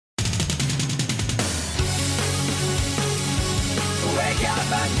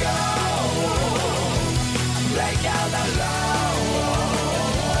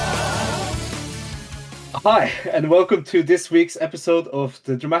Hi, and welcome to this week's episode of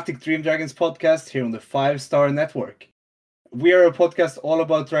the Dramatic Dream Dragons podcast here on the 5-Star Network. We are a podcast all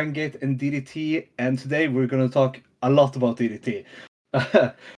about Dragon Gate and DDT, and today we're going to talk a lot about DDT.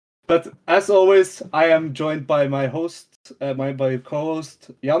 But as always, I am joined by my co-host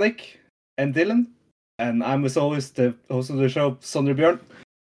Yannick and Dylan, and I'm as always the host of the show, Sondre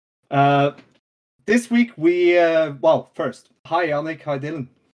Bjørn. This week first, hi Yannick, hi Dylan.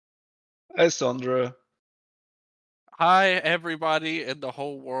 Hi Sondre. Hi, everybody in the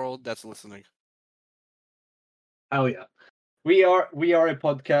whole world that's listening. Oh yeah, we are a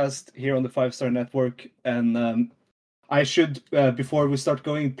podcast here on the 5-Star Network, and I should before we start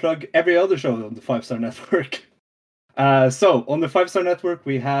going plug every other show on the 5-Star Network. So on the 5-Star Network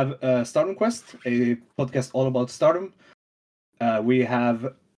we have Stardom Quest, a podcast all about Stardom. We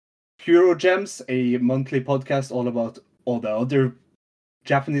have Puro Gems, a monthly podcast all about all the other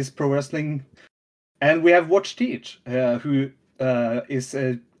Japanese pro wrestling. And we have Watch Teach, who is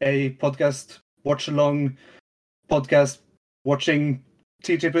a podcast, watch-along podcast watching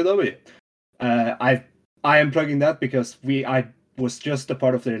TJPW. I am plugging that because I was just a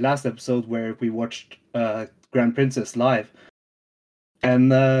part of their last episode where we watched Grand Princess live.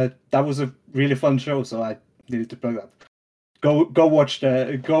 And that was a really fun show, so I needed to plug that. Go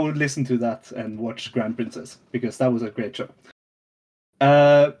listen to that and watch Grand Princess, because that was a great show.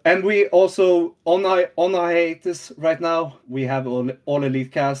 And we also, on hiatus right now, we have all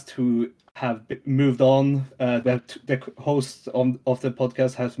Elite Cast who have moved on. The host of the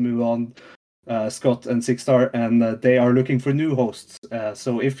podcast has moved on, Scott and Six Star, and they are looking for new hosts.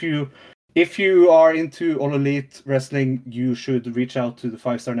 So if you are into All Elite Wrestling, you should reach out to the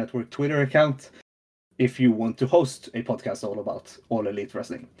 5-Star Network Twitter account if you want to host a podcast all about All Elite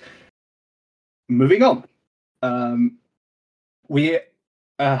Wrestling. Moving on. We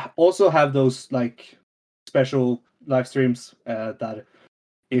also have those like special live streams that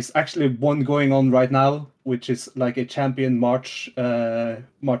is actually one going on right now, which is like a champion March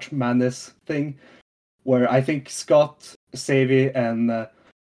Madness thing, where I think Scott, Savvy, and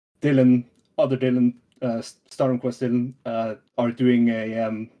Dylan, Stardom Quest Dylan, are doing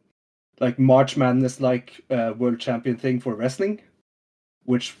a like March Madness like world champion thing for wrestling,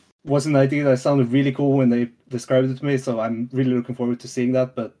 which was an idea that sounded really cool when they described it to me, so I'm really looking forward to seeing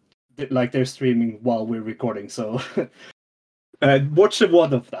that, but like they're streaming while we're recording, so watch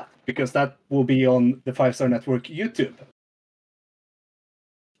one of that, because that will be on the 5-Star Network YouTube.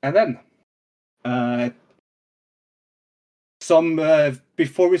 And then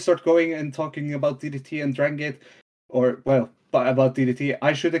before we start going and talking about DDT and Dragon Gate, about DDT,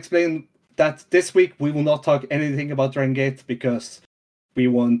 I should explain that this week we will not talk anything about Dragon Gate, because we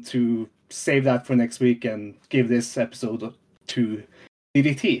want to save that for next week and give this episode to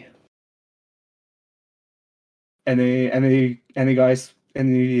DDT. Any guys? Do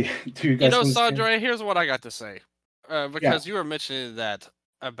you guys? Sondre, here's what I got to say. Because you were mentioning that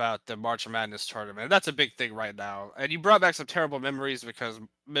about the March Madness tournament. That's a big thing right now. And you brought back some terrible memories because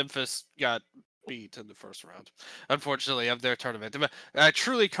Memphis got beat in the first round, unfortunately, of their tournament. A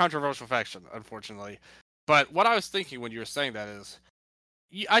truly controversial faction, unfortunately. But what I was thinking when you were saying that is,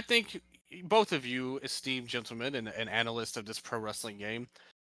 I think both of you, esteemed gentlemen and analysts of this pro wrestling game,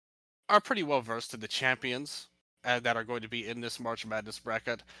 are pretty well versed in the champions that are going to be in this March Madness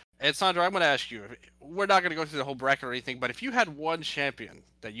bracket. And Sondre, I'm going to ask you, we're not going to go through the whole bracket or anything, but if you had one champion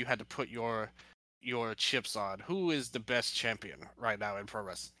that you had to put your chips on, who is the best champion right now in pro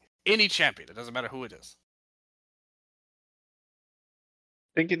wrestling? Any champion, it doesn't matter who it is.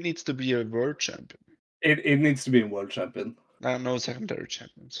 I think it needs to be a world champion. It needs to be a world champion. No secondary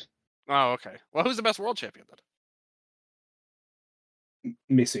champions. Oh, okay. Well, who's the best world champion then?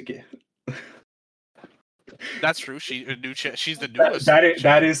 Mizuki. That's true. She's the newest.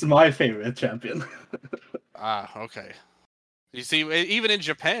 That is my favorite champion. Okay. You see, even in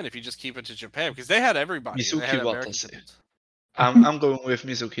Japan, if you just keep it to Japan, because they had everybody. Mizuki had Watase. I'm going with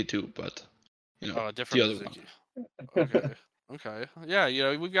Mizuki too, but a different the other Mizuki. Okay. Okay.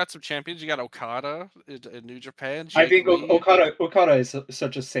 Yeah, we've got some champions. You got Okada in New Japan. I think Okada is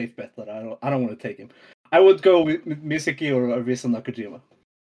such a safe bet that I don't want to take him. I would go with Mizuki or Arisa Nakajima.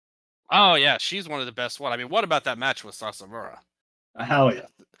 Oh yeah, she's one of the best one. I mean, what about that match with Sasamura? Hell yeah.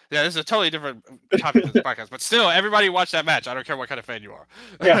 Yeah, this is a totally different topic of this podcast, but still, everybody watch that match. I don't care what kind of fan you are.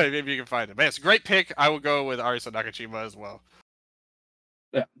 Yeah. Maybe you can find it. But it's a great pick. I would go with Arisa Nakajima as well.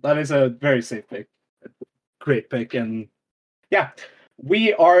 Yeah, that is a very safe pick. Great pick. And yeah,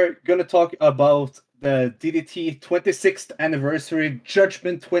 we are going to talk about the DDT 26th anniversary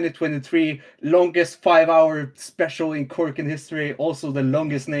Judgement 2023, longest 5-hour special in Corkin history, also the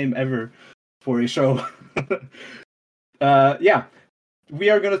longest name ever for a show. Yeah, we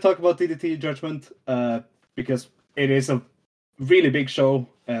are going to talk about DDT Judgement because it is a really big show,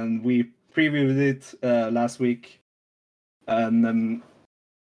 and we previewed it last week. And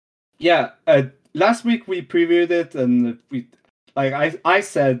last week we previewed it, and I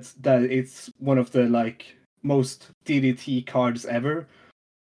said that it's one of the most DDT cards ever,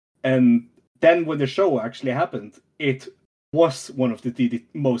 and then when the show actually happened, it was one of the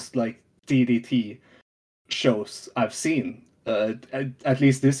most DDT shows I've seen, at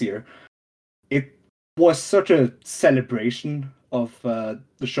least this year. It was such a celebration of the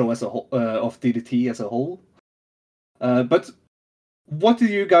show as a whole, of DDT as a whole. But what do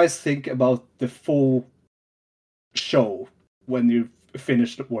you guys think about the full show when you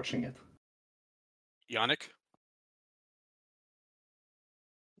finished watching it? Yannick?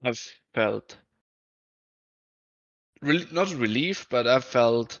 I've felt not relief, but I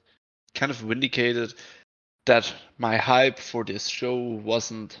felt kind of vindicated that my hype for this show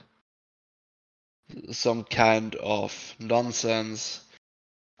wasn't some kind of nonsense.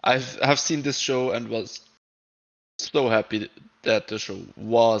 I've seen this show and was so happy that the show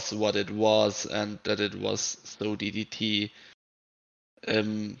was what it was and that it was so DDT.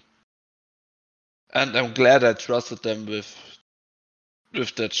 And I'm glad I trusted them with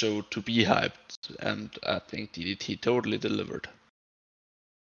that show to be hyped, and I think DDT totally delivered.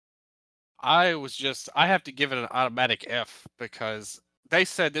 I have to give it an automatic F because they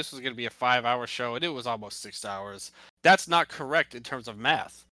said this was going to be a 5-hour show and it was almost 6 hours. That's not correct in terms of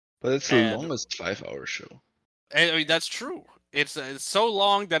math. But it's the longest 5-hour show. I mean, that's true. It's so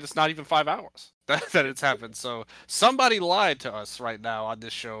long that it's not even 5 hours that it's happened. So somebody lied to us right now on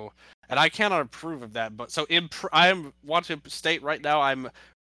this show, and I cannot approve of that. But so I want to state right now, I'm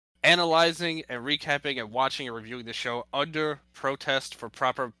analyzing and recapping and watching and reviewing the show under protest for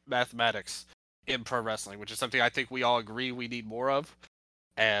proper mathematics in pro wrestling, which is something I think we all agree we need more of.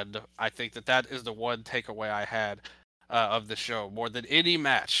 And I think that is the one takeaway I had of the show more than any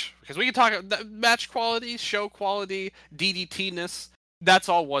match, because we can talk match quality, show quality, DDT-ness. That's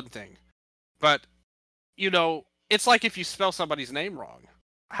all one thing, but it's like if you spell somebody's name wrong,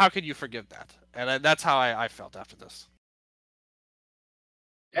 how can you forgive that? And that's how I felt after this.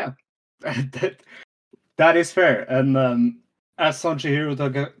 Yeah, that is fair. And as Sanchihiro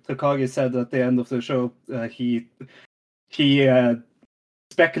Takagi said at the end of the show, he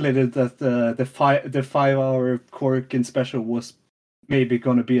speculated that the 5-hour Corkin special was maybe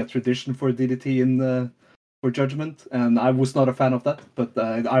going to be a tradition for DDT for Judgement, and I was not a fan of that. But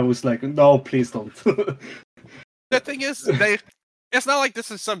I was like, no, please don't. The thing is, it's not like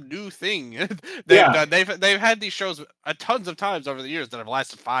this is some new thing they've done. They've had these shows tons of times over the years that have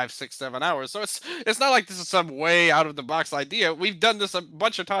lasted 5, 6, 7 hours. So it's not like this is some way out of the box idea. We've done this a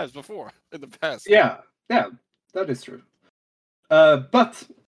bunch of times before in the past. Yeah, that is true. But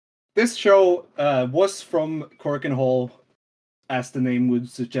this show was from Corkin Hall, as the name would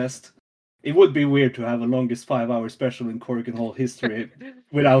suggest. It would be weird to have a longest 5-hour special in Corkin Hall history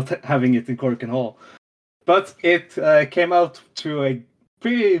without having it in Corkin Hall. But it came out to a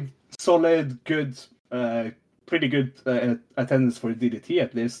pretty solid, pretty good attendance for DDT,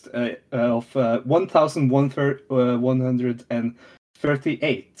 at least, of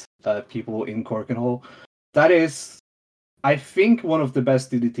 1,138 people in Corkin Hall. That is, I think, one of the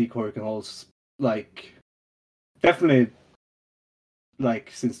best DDT Corkin Halls, definitely,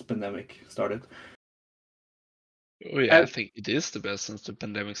 since the pandemic started. Oh yeah, I think it is the best since the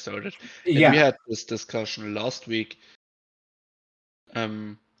pandemic started. And we had this discussion last week.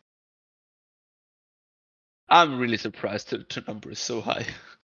 I'm really surprised the number is so high.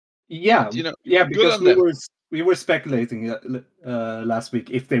 Yeah, because we were speculating last week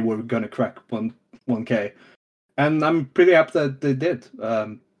if they were gonna crack 1K, and I'm pretty happy that they did.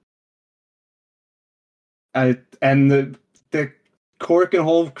 The Corkin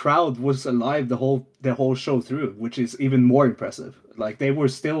Hall crowd was alive the whole show through, which is even more impressive. They were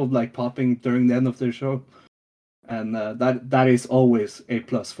still popping during the end of their show, and that is always a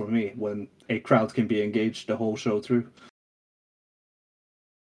plus for me when a crowd can be engaged the whole show through.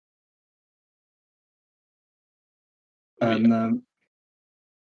 And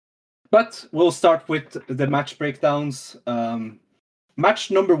but we'll start with the match breakdowns.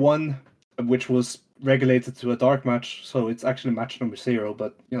 Match number 1, which was regulated to a dark match, so it's actually match number 0,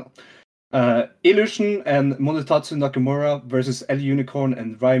 but Illusion and Monotatsu Nakamura versus El Unicorn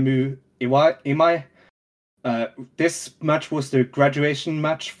and Raimu Imai. This match was the graduation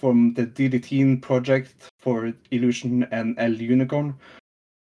match from the DDT project for Illusion and El Unicorn,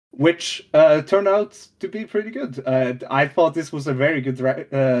 which turned out to be pretty good. I thought this was a very good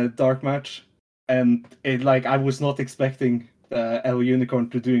dark match, and I was not expecting El Unicorn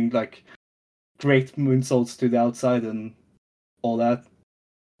to doing like great moonsaults to the outside and all that.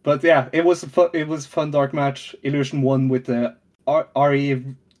 But yeah, it was a fun dark match. Illusion won with the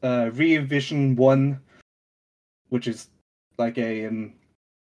Revision 1, which is like a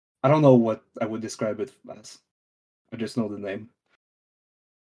I don't know what I would describe it as. I just know the name.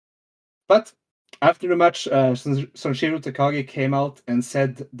 But after the match, Sanshiro Takagi came out and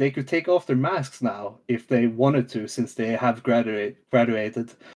said they could take off their masks now if they wanted to, since they have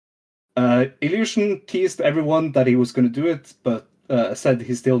graduated. Illusion teased everyone that he was going to do it, but said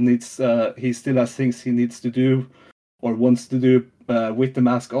he still has things he needs to do or wants to do with the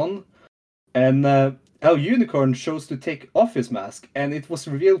mask on. And El Unicorn chose to take off his mask, and it was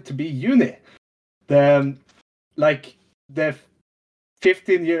revealed to be Uni, the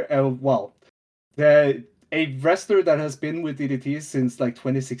 15-year a wrestler that has been with DDT since like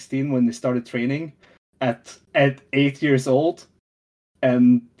 2016 when they started training at 8 years old,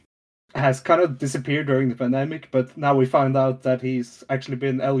 and has kind of disappeared during the pandemic. But now we found out that he's actually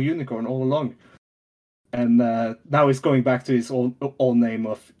been El Unicorn all along, and now he's going back to his old name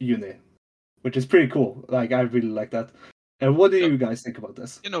of Uni, which is pretty cool. Like, I really like that. And what do you guys think about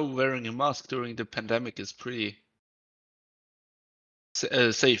this? Wearing a mask during the pandemic is pretty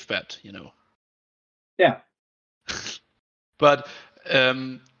safe bet, Yeah. But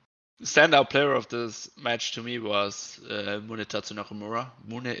standout player of this match to me was Munetatsu Nakamura.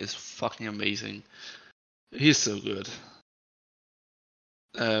 Mune is fucking amazing. He's so good.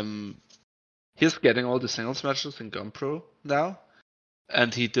 He's getting all the singles matches in Gun Pro now,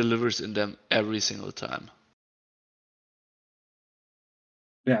 and he delivers in them every single time.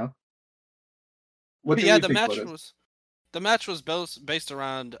 Yeah. What do you think about it? The match was based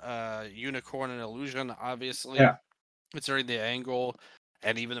around Unicorn and Illusion, obviously. Yeah. Considering the angle,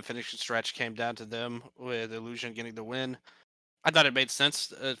 and even the finishing stretch came down to them with Illusion getting the win. I thought it made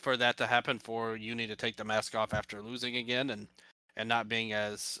sense for that to happen, for Uni to take the mask off after losing again, and not being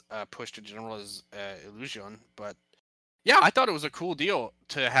as pushed in general as Illusion. But yeah, I thought it was a cool deal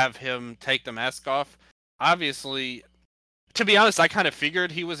to have him take the mask off. Obviously, to be honest, I kind of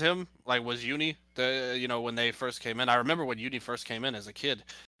figured he was him, was Uni. When they first came in, I remember when Uni first came in as a kid.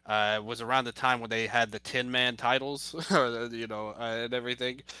 It was around the time when they had the 10-man titles, and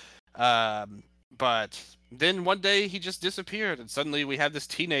everything. But then one day he just disappeared, and suddenly we have this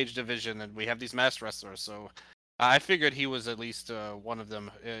teenage division, and we have these masked wrestlers. So I figured he was at least one of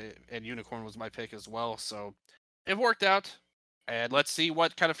them, and Unicorn was my pick as well. So it worked out, and let's see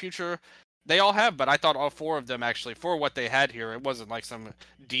what kind of future they all have. But I thought all four of them, actually, for what they had here, it wasn't like some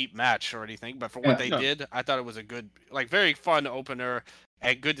deep match or anything, but for what they did, I thought it was a good, very fun opener.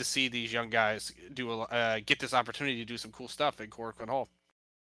 And good to see these young guys get this opportunity to do some cool stuff in Korakuen Hall.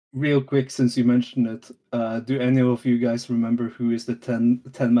 Real quick, since you mentioned it, do any of you guys remember who is the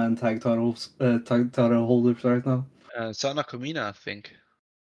 10-man tag title holders right now? Sana Komina, I think.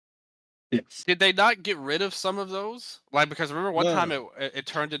 Yes. Did they not get rid of some of those? Because remember one time it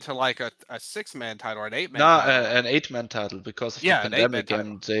turned into like a 6-man title or an 8-man title. An 8-man title because of the pandemic,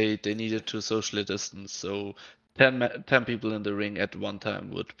 and they needed to socially distance. So 10 people in the ring at one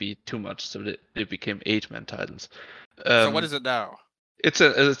time would be too much, so they became 8-man titles. So what is it now? It's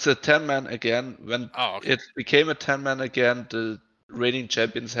a 10-man again. When it became a 10-man again, the reigning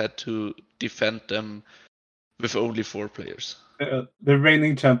champions had to defend them with only 4 players. The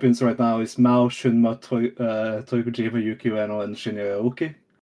reigning champions right now is Mao, Shunma, Toikojima, Yuki Ueno, and Shinya Aoki.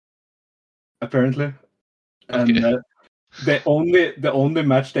 Apparently, and the only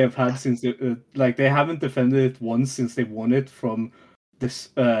match they've had since they haven't defended it once since they won it from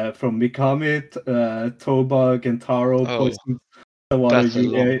Mikami, Toba, Gentaro, Poison, Sawada, that's a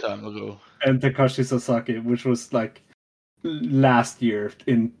long time ago, and Takashi Sasaki, which was last year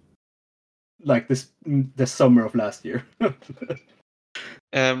in the summer of last year.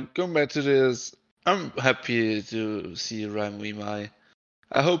 Going back to this, I'm happy to see Raimu Imai.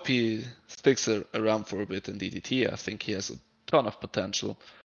 I hope he sticks around for a bit in DDT. I think he has a ton of potential,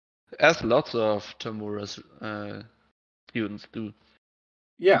 as lots of Tamura's students do.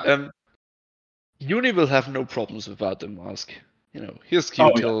 Yeah. Uni will have no problems without the mask. He's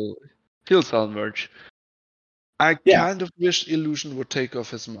cute. He'll sell merch. I kind of wish Illusion would take off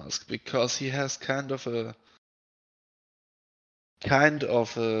his mask, because he has kind of a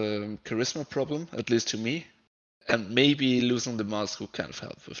charisma problem, at least to me, and maybe losing the mask would kind of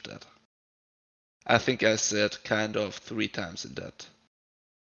help with that. I think I said kind of 3 times in that.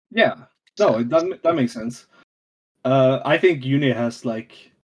 Yeah. No, that makes sense. I think Uni has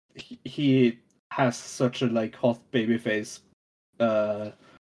like he has such a like hot babyface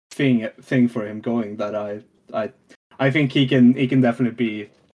thing for him going that I think he can definitely be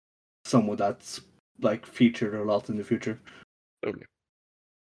someone that's like featured a lot in the future. Totally.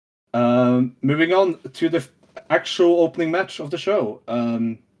 Moving on to the actual opening match of the show.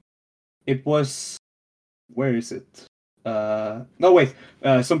 It was, where is it? No, wait.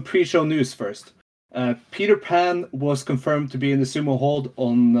 Some pre-show news first. Peter Pan was confirmed to be in the Sumo Hall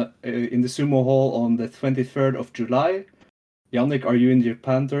on the 23rd of July. Yannick, are you in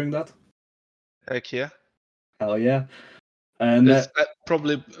Japan during that? Heck yeah. Hell yeah! And It'll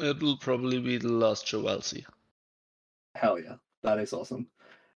probably be the last show I'll see. hell yeah, that is awesome.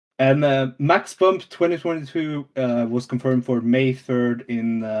 And Max Bump 2022 was confirmed for May 3rd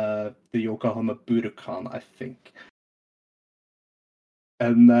in the Yokohama Budokan, I think.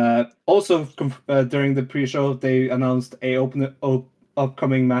 And also during the pre-show, they announced a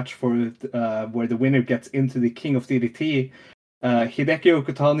upcoming match for where the winner gets into the King of DDT. Hideki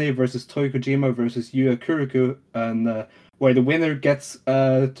Okutani versus Toi Kojima versus Yuya Kuroku, and where the winner gets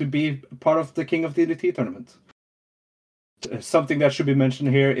to be part of the King of DDT tournament. Something that should be mentioned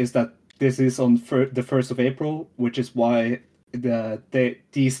here is that this is on the 1st of April, which is why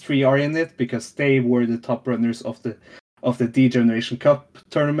these three are in it, because they were the top runners of the D Generation Cup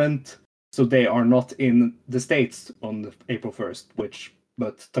tournament, so they are not in the States on April 1st,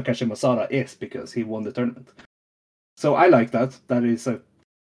 but Takashi Masada is, because he won the tournament. So I like that. That is a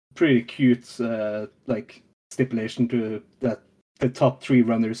pretty cute like stipulation to that the top three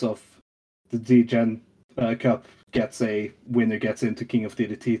runners of the D Gen Cup gets into King of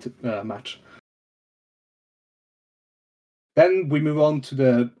DDT match. Then we move on to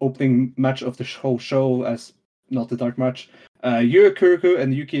the opening match of the whole show, as not the dark match. Yuya Kuroku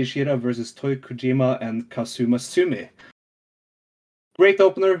and Yuki Ishida versus Toi Kojima and Kazuma Sumi. Great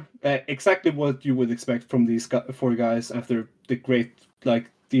opener, exactly what you would expect from these four guys after the great like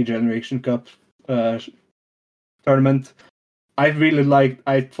D-Generation Cup tournament.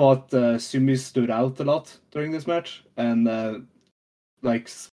 I thought Sumi stood out a lot during this match, and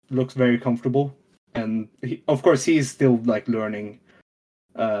looks very comfortable. And of course, he's still like learning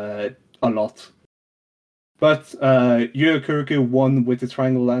a lot. But Yuya Kuroku won with the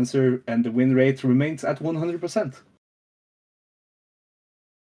Triangle Lancer, and the win rate remains at 100%.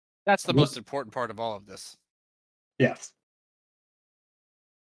 That's the most important part of all of this. Yes.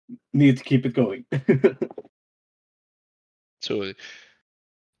 Need to keep it going. So,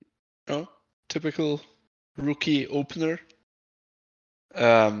 typical rookie opener.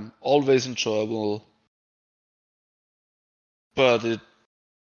 Always enjoyable, but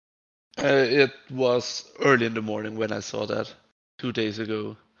it was early in the morning when I saw that 2 days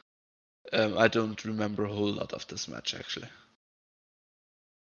ago. I don't remember a whole lot of this match actually.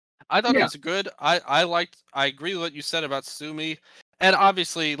 I thought it was good. I agree with what you said about Sumi. And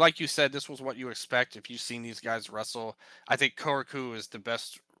obviously, like you said, this was what you expect if you've seen these guys wrestle. I think Kuroku is the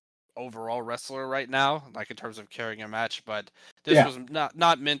best overall wrestler right now, like in terms of carrying a match. But this was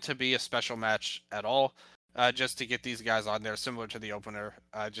not meant to be a special match at all. Just to get these guys on there, similar to the opener,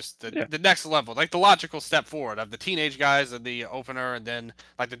 just the next level, like the logical step forward of the teenage guys and the opener, and then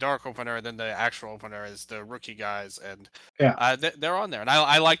like the dark opener, and then the actual opener is the rookie guys, and they're on there. And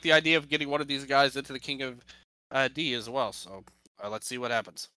I like the idea of getting one of these guys into the King of D as well. So let's see what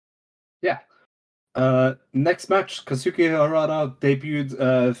happens. Yeah. Next match, Kazuki Harada debuted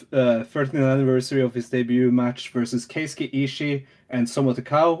 13th anniversary of his debut match versus Keisuke Ishii and Soma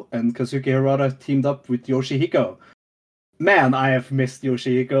Takao, and Kazuki Harada teamed up with Yoshihiko. Man, I have missed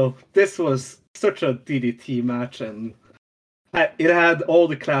Yoshihiko. This was such a DDT match, and it had all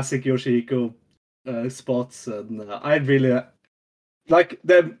the classic Yoshihiko spots, and I really like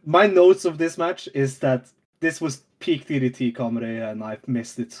my notes of this match is that this was peak DDT comedy, and I've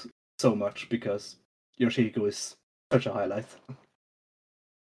missed it so much because Yoshihiko is such a highlight.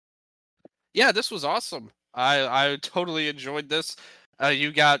 Yeah, this was awesome. I totally enjoyed this.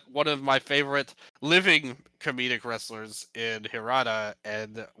 You got one of my favorite living comedic wrestlers in Hirata,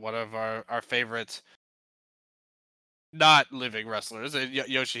 and one of our favorite not living wrestlers in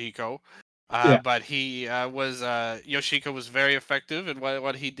Yoshihiko. But he Yoshihiko was very effective in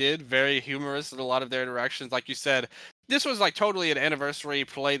what he did, very humorous in a lot of their interactions. Like you said, this was like totally an anniversary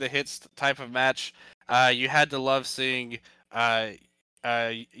play the hits type of match. You had to love seeing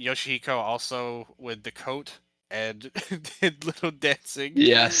Yoshihiko also with the coat and did little dancing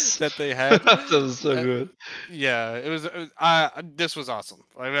Yes. that they had. That was so good. Yeah, it was. This was awesome.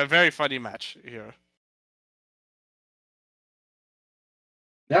 Like, a very funny match here.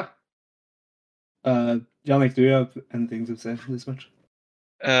 Yeah. Yannick, do you have anything to say on this match?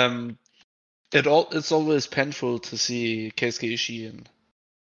 It's always painful to see Keisuke Ishii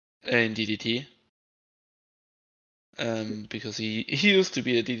in DDT. Because he used to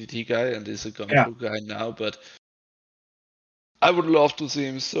be a DDT guy and is a Gonpo guy now, but I would love to see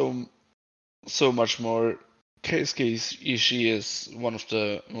him so much more. Keisuke Ishii is one of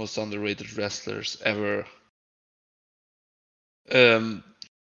the most underrated wrestlers ever.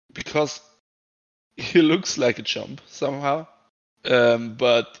 Because he looks like a chump somehow,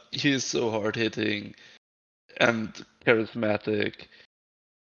 but he is so hard hitting and charismatic.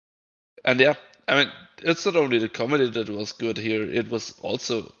 And yeah, I mean, it's not only the comedy that was good here; it was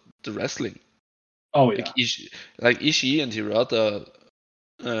also the wrestling. Oh yeah, like Ishii and Hirata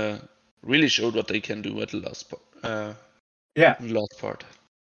really showed what they can do at the last part.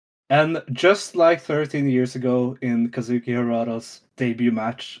 And just like 13 years ago in Kazuki Hirata's debut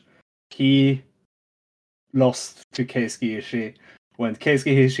match, he lost to Keisuke Ishii when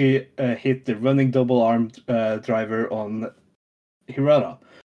Keisuke Ishii hit the running double arm driver on Hirata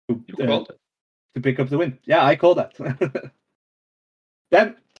to pick up the win. Yeah, I call that.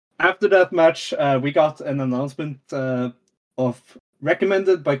 Then, after that match, we got an announcement of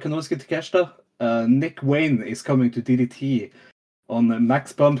recommended by Konosuke Takeshita. Nick Wayne is coming to DDT on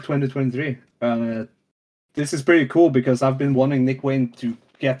Max Bump 2023. This is pretty cool because I've been wanting Nick Wayne to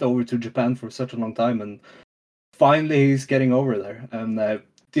get over to Japan for such a long time, and finally he's getting over there. And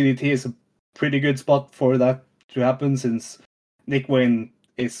DDT is a pretty good spot for that to happen since Nick Wayne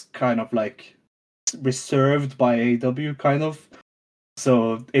is kind of like reserved by AEW, kind of.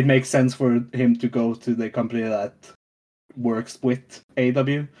 So it makes sense for him to go to the company that works with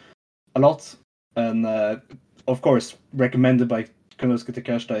AEW a lot. And of course, recommended by Konosuke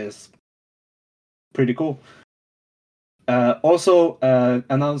Takeshita is pretty cool. Also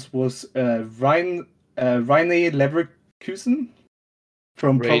announced was Reine Leverkusen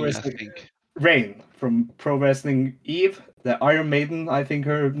from Pro Wrestling. Rain from Pro Wrestling Eve, the Iron Maiden, I think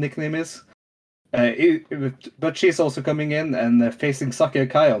her nickname is. But she's also coming in and facing Saki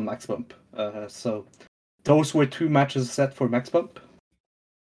Akai on Max Bump. So those were 2 matches set for Max Bump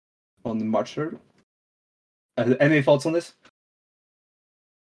on March 3rd. Any thoughts on this?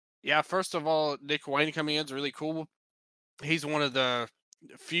 Yeah, first of all, Nick Wayne coming in is really cool. He's one of the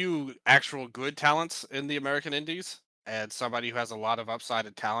few actual good talents in the American Indies, and somebody who has a lot of upside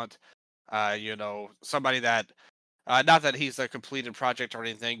and talent. Somebody that, not that he's a completed project or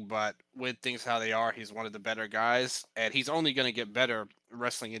anything, but with things how they are, he's one of the better guys, and he's only going to get better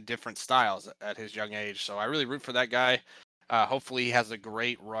wrestling in different styles at his young age. So I really root for that guy. Hopefully he has a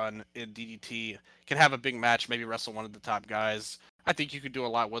great run in DDT, can have a big match, maybe wrestle one of the top guys. I think you could do a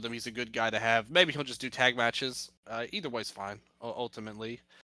lot with him. He's a good guy to have. Maybe he'll just do tag matches. Either way's fine, ultimately.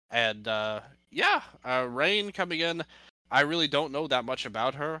 And Rain coming in. I really don't know that much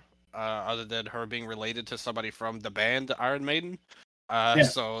about her, other than her being related to somebody from the band Iron Maiden.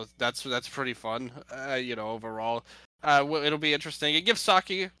 So that's pretty fun. Overall, it'll be interesting. It gives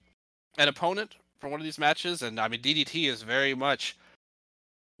Saki an opponent for one of these matches, and I mean DDT is very much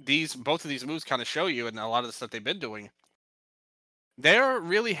both of these moves kind of show you, and a lot of the stuff they've been doing. They're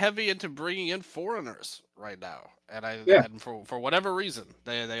really heavy into bringing in foreigners right now, and for whatever reason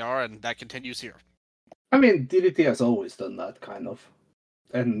they are, and that continues here. I mean, DDT has always done that kind of,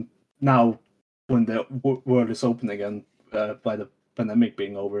 and now when the world is open again by the pandemic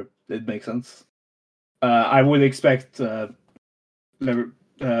being over, it makes sense. I would expect the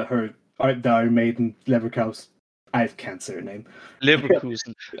Iron Maiden Leverkusen. I can't say her name.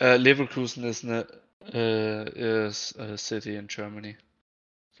 Leverkusen. Leverkusen is a city in Germany.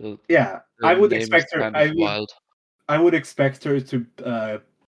 So yeah, I would expect her. Wild. I would expect her to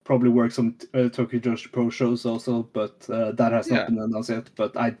probably work some Tokyo Joshi Pro shows also, but that has not been announced yet.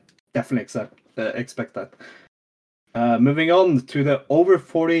 But I definitely expect that. Moving on to the over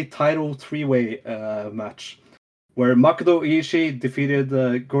 40 title 3-way match, where Makoto Ishii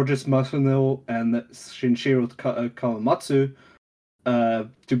defeated Gorgeous Masuno and Shinshiro Kawamatsu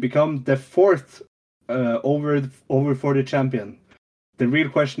to become the 4th over 40 champion. The real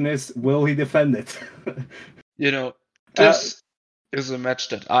question is, will he defend it? This is a match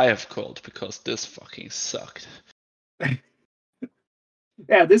that I have called because this fucking sucked.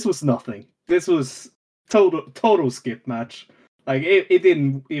 Yeah, this was nothing. This was total skip match. Like it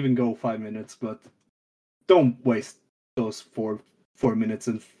didn't even go 5 minutes, but don't waste those 4 minutes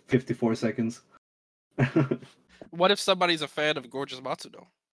and 54 seconds. What if somebody's a fan of Gorgeous Matsuno?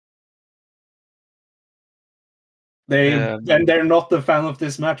 Then they're not a fan of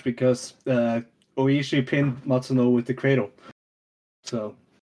this match because Oishi pinned Matsuno with the cradle. So.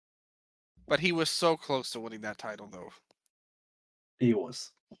 But he was so close to winning that title, though. He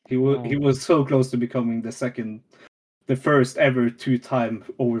was. He was so close to becoming the first ever 2-time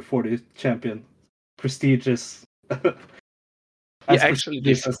over 40 champion. Prestigious. He actually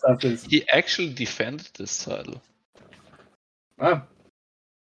defended this title.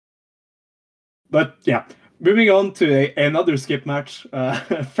 But yeah, moving on to another skip match,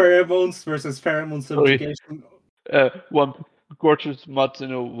 Pheromones versus Pheromone Subjugation. One Gorgeous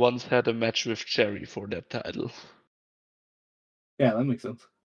Matsuno once had a match with Cherry for that title. Yeah, that makes sense.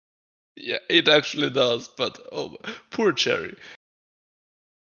 Yeah, it actually does, but oh, poor Cherry.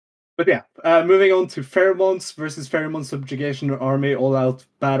 But yeah, moving on to Pheromones versus Pheromone Subjugation Army All Out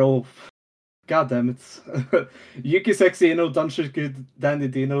Battle. God damn it. Yuki Sexino, Danshiku Dandy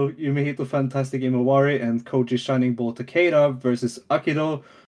Dino, Yumehito Fantastic Imawari, and Koji Shining Bull Takeda versus Akido,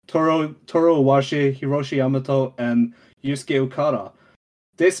 Toru Owashi, Hiroshi Yamato, and Yusuke Okada.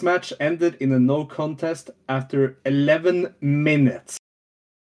 This match ended in a no contest after 11 minutes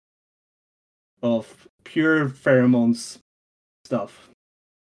of pure pheromones stuff.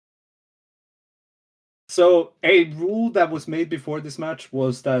 So a rule that was made before this match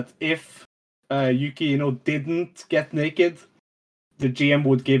was that if Yuki didn't get naked, the GM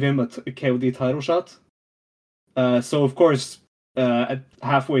would give him a KOD title shot. So of course,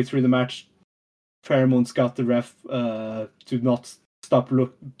 halfway through the match, Pheromones got the ref to stop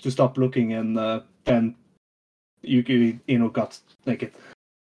looking, and then Yuki got naked,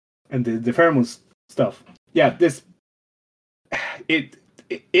 and the Pheromones stuff. Yeah,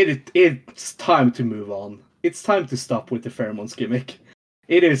 it's time to move on. It's time to stop with the Pheromones gimmick.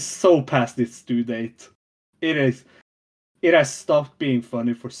 It is so past its due date. It has stopped being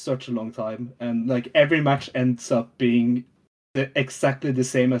funny for such a long time, and like every match ends up being exactly the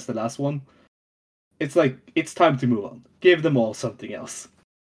same as the last one. It's like it's time to move on. Give them all something else.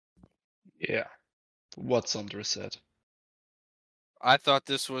 Yeah. What's Andre said. I thought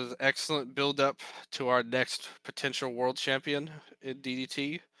this was excellent build up to our next potential world champion in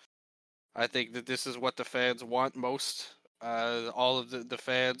DDT. I think that this is what the fans want most. All of the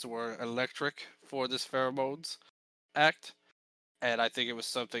fans were electric for this Pheromones act, and I think it was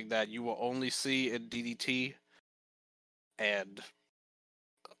something that you will only see in DDT. And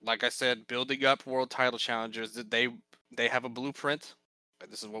like I said, building up world title challengers, that they have a blueprint,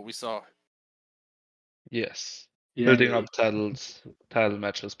 and this is what we saw. Yes. Yeah, Building up title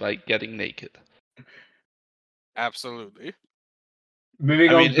matches by getting naked. Absolutely.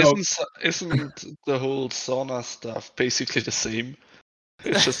 Moving I mean, on. isn't the whole sauna stuff basically the same?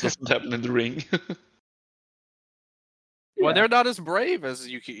 It just doesn't happen in the ring. Well, they're not as brave as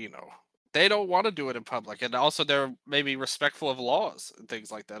Yuki Ino. They don't want to do it in public, and also they're maybe respectful of laws and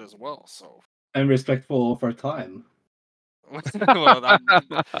things like that as well. So and respectful of our time. well,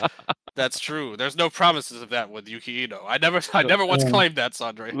 that's true. There's no promises of that with Yuki Ino. I never once claimed that,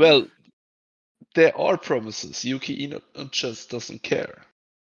 Sandre. Well, there are promises. Yuki Ino just doesn't care.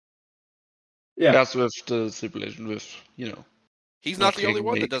 Yeah. As with the stipulation with, He's not the only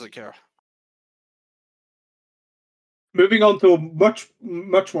one that doesn't care. Moving on to a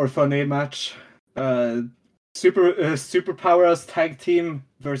much more funny match. Super Powerhouse Tag Team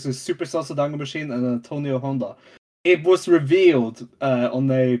versus Super Sasadango Machine and Antonio Honda. It was revealed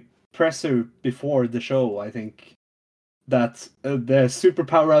on a presser before the show, I think, that the Super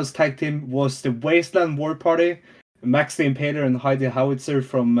Powerhouse Tag Team was the Wasteland War Party, Max the Impaler and Heidi Howitzer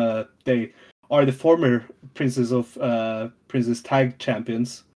from they are the former Princess Tag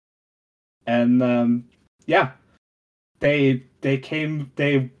champions, and yeah, they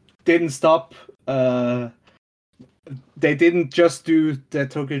didn't stop. They didn't just do the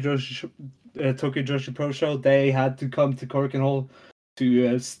Tokyo Joshi Pro Show. They had to come to Korakuen Hall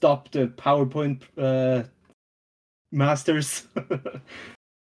to stop the PowerPoint masters.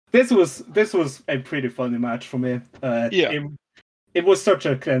 This was a pretty funny match for me. It was such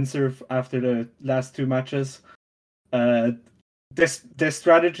a cleanser after the last two matches. The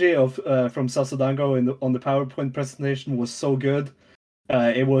strategy of from Sasadango on the PowerPoint presentation was so good.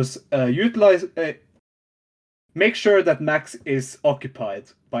 It was utilize. Make sure that Max is occupied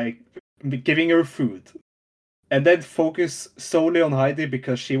by giving her food, and then focus solely on Heidi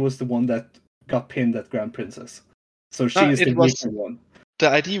because she was the one that got pinned at Grand Princess. So she is the weaker one. The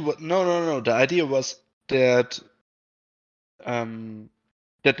idea was no. The idea was that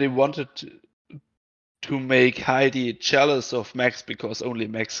that they wanted to make Heidi jealous of Max because only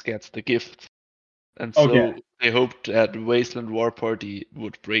Max gets the gift. And so Okay. they hoped that Wasteland War Party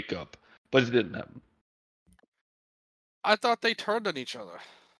would break up, but it didn't happen. I thought they turned on each other.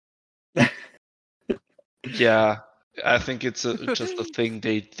 Yeah, I think it's just a thing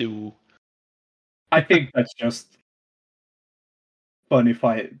they do. I think that's just fun if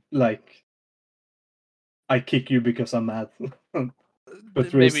I kick you because I'm mad.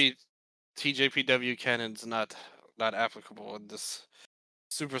 But Maybe TJPW canon's not applicable in this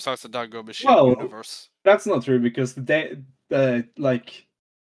Super Sasadango machine well, universe. that's not true because today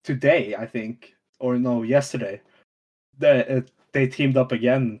I think, or no, yesterday, they teamed up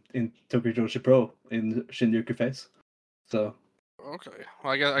again in Tokyo Joshi Pro in Shinjuku Face. So Okay,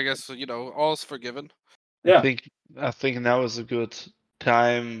 well, I guess all's forgiven. yeah, I think now is a good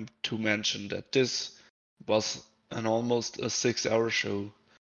time to mention that this was an almost a 6-hour show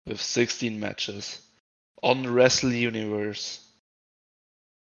with 16 matches on Wrestle Universe,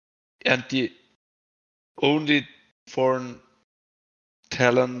 and the only foreign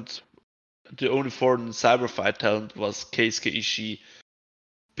talent, the only foreign Cyberfight talent was Keisuke Ishii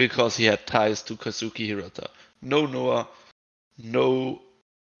because he had ties to Kazuki Hirata. No Noah, no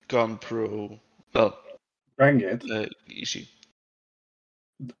Gun Pro, well, Dragon Gate, Ishii.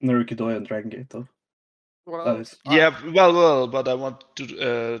 Naruki Doi and Dragon Gate though. Well, Yeah, well, but I want to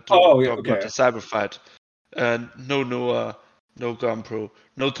Oh, yeah, talk about okay. the cyber fight. No Noah, no Gun Pro,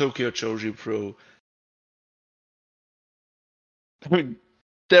 no Tokyo Joshi Pro. I mean,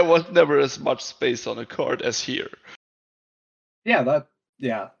 there was never as much space on a card as here. Yeah,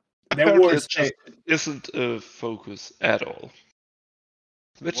 there Apparently, was it just isn't a focus at all,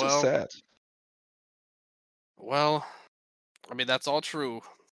 which is sad. Well, I mean that's all true,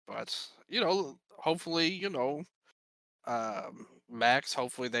 but hopefully Max.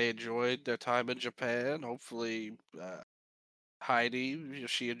 Hopefully they enjoyed their time in Japan. Hopefully Heidi,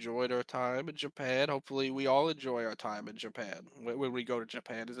 she enjoyed her time in Japan. Hopefully we all enjoy our time in Japan when we go to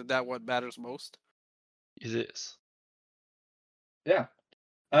Japan. Isn't that what matters most? It is. Yeah,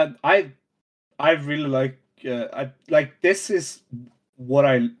 and I really this is what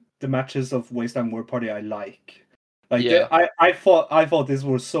the matches of Wasteland War Party I like. Yeah. I thought this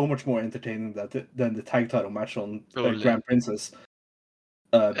was so much more entertaining than the tag title match on Totally. Grand Princess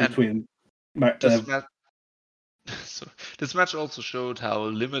between. This match, so this match also showed how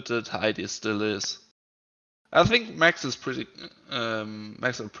limited Heidi still is. I think Max is pretty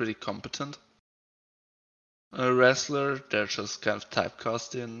competent wrestler. They're just kind of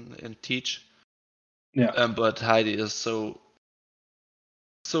typecast in Teach. Yeah. But Heidi is so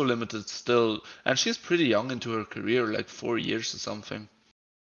limited still, and she's pretty young into her career, like 4 years or something.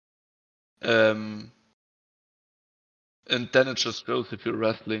 And then it just shows if you're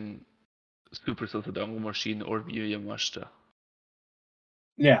wrestling Super Sasadango Machine or Ryu Yamashita.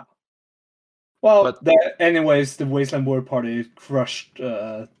 Yeah. Well, anyways, the Wasteland War Party crushed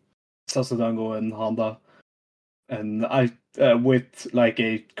Sasadango and Honda, and with like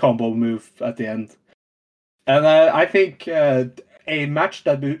a combo move at the end. And I think a match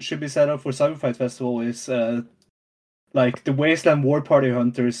that should be set up for Cyberfight Festival is like the Wasteland War Party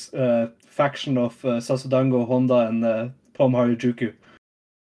Hunters faction of Sasadango, Honda, and Pom Harajuku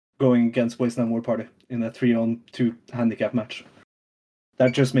going against Wasteland War Party in a 3-on-2 handicap match.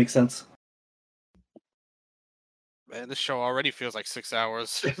 That just makes sense. Man, this show already feels like 6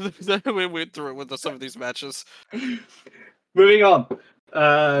 hours. We went through it with some of these matches. Moving on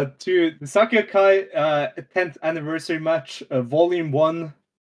to the Sakurai 10th anniversary match, Volume 1,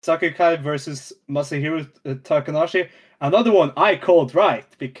 Sakurai versus Masahiro Takanashi. Another one I called right,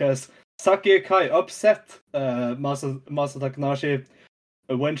 because Sakurai upset Masa Takanashi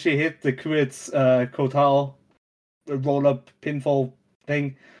when she hit the Kurit's Kotal roll-up pinfall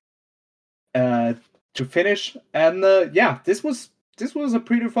thing to finish. And yeah, this was a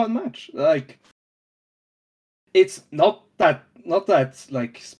pretty fun match. Like, it's not that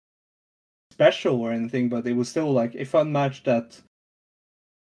like special or anything, but it was still like a fun match that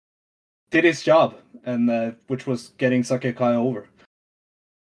did its job, and which was getting Sakurai over.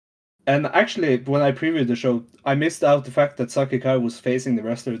 And actually, when I previewed the show, I missed out the fact that Sakurai was facing the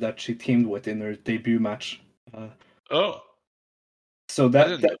wrestler that she teamed with in her debut match. So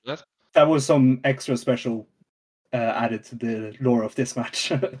that was some extra special added to the lore of this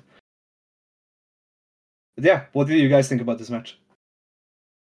match. But yeah, what did you guys think about this match?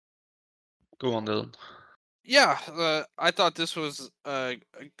 Go on, Dylan. Yeah, I thought this was a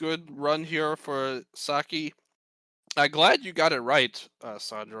good run here for Saki. I'm glad you got it right,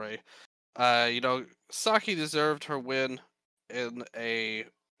 Sandre. Saki deserved her win in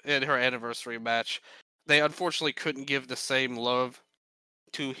her anniversary match. They unfortunately couldn't give the same love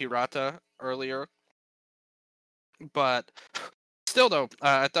to Hirata earlier, But still, though,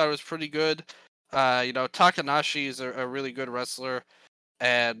 I thought it was pretty good. Takanashi is a really good wrestler,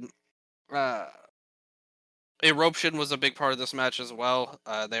 and Eruption was a big part of this match as well.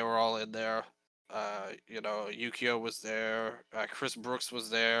 They were all in there. Yukio was there. Chris Brooks was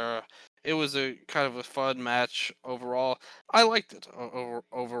there. It was a kind of a fun match overall. I liked it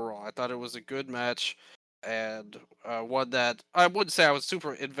overall. I thought it was a good match, and one that I wouldn't say I was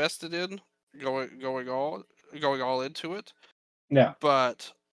super invested in going all into it. Yeah.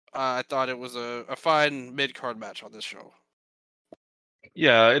 But I thought it was a fine mid card match on this show.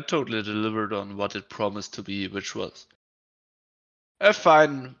 Yeah, it totally delivered on what it promised to be, which was a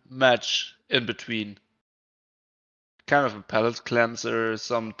fine match in between. Kind of a palate cleanser,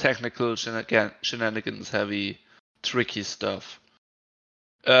 some technical shenanigans heavy, tricky stuff.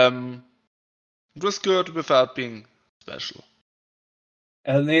 It was good without being special.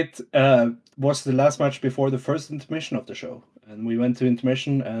 And it was the last match before the first intermission of the show. And we went to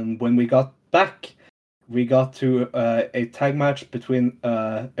intermission, and when we got back, we got to a tag match between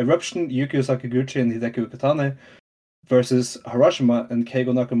Eruption, Yukio Sakaguchi, and Hideki Ukitane versus Harashima and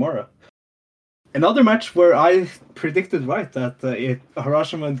Keigo Nakamura. Another match where I predicted right that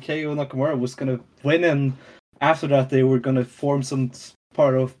Harashima and Keigo Nakamura was going to win, and after that they were going to form some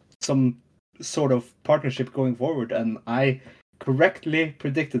sort of partnership going forward, and I correctly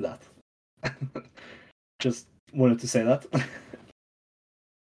predicted that. Just wanted to say that.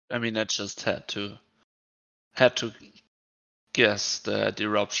 I mean, I just had to guess that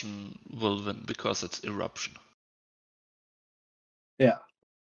Eruption will win because it's Eruption. Yeah.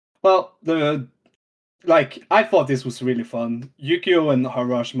 Well, I thought this was really fun. Yukio and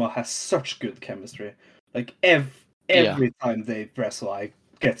Harashima has such good chemistry. Like every time they wrestle, I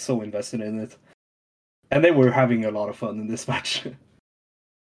get so invested in it. And they were having a lot of fun in this match.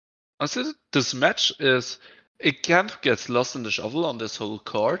 Honestly, this match it kind of gets lost in the shuffle on this whole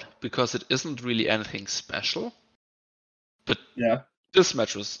card because it isn't really anything special. But yeah, this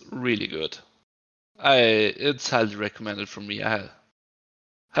match was really good. It's highly recommended for me. I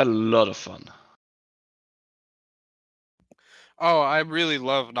had a lot of fun. Oh, I really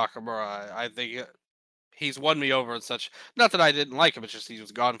love Nakamura. I think he's won me over and such. Not that I didn't like him, it's just he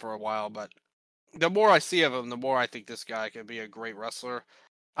was gone for a while, but the more I see of him, the more I think this guy can be a great wrestler.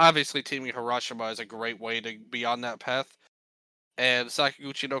 Obviously, teaming Harashima is a great way to be on that path. And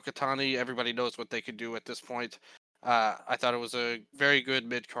Sakaguchi no Katani, everybody knows what they can do at this point. I thought it was a very good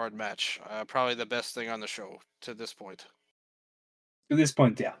mid-card match. Probably the best thing on the show to this point. To this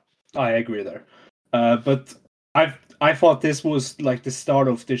point, yeah, I agree there. But I thought this was like the start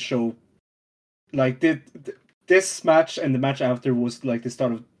of this show. Like this match and the match after was like the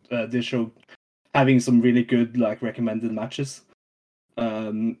start of this show having some really good like recommended matches.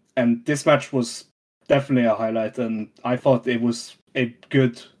 And this match was definitely a highlight, and I thought it was a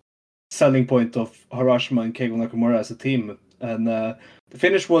good selling point of Harashima and Keigo Nakamura as a team. And the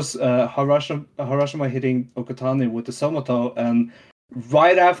finish was Harashima hitting Okatani with the Somoto, and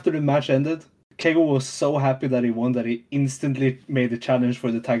right after the match ended, Keigo was so happy that he won that he instantly made a challenge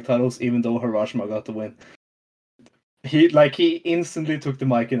for the tag titles, even though Harashima got the win. He instantly took the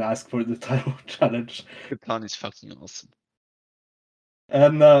mic and asked for the title challenge. Okatani's fucking awesome.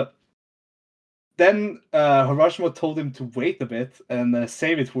 And then Harashima told him to wait a bit and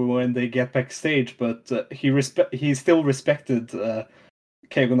save it for when they get backstage, but he still respected Keigo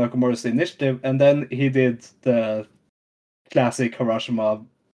Nakamura's initiative, and then he did the classic Harashima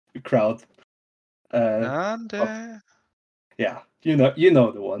crowd. Yeah, you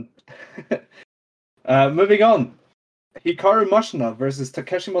know the one. Moving on, Hikaru Mashina versus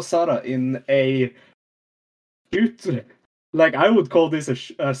Takeshi Masada in a shoot. Like, I would call this a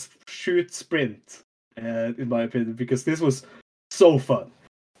shoot sprint, in my opinion, because this was so fun.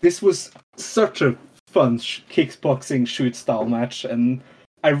 This was such a fun kickboxing shoot style match, and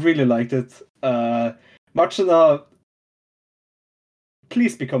I really liked it. Machina,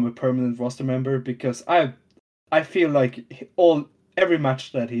 please become a permanent roster member, because I feel like every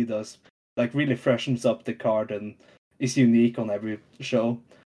match that he does like really freshens up the card and is unique on every show.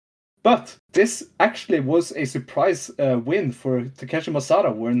 But this actually was a surprise win for Takeshi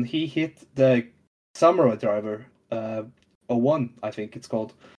Masada when he hit the Samurai Driver 01, I think it's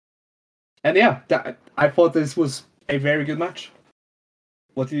called. And yeah, I thought this was a very good match.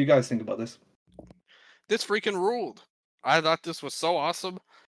 What do you guys think about this? This freaking ruled. I thought this was so awesome.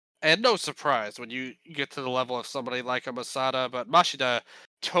 And no surprise when you get to the level of somebody like a Masada, but Mashida,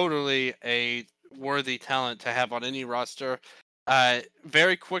 totally a worthy talent to have on any roster.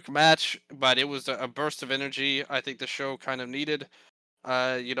 Very quick match, but it was a burst of energy I think the show kind of needed,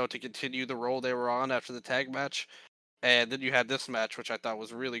 to continue the role they were on after the tag match. And then you had this match, which I thought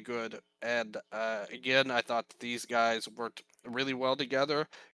was really good. And again, I thought these guys worked really well together.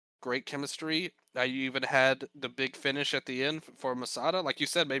 Great chemistry. You even had the big finish at the end for Masada. Like you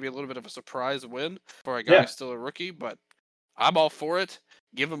said, maybe a little bit of a surprise win for a guy who's still a rookie, but I'm all for it.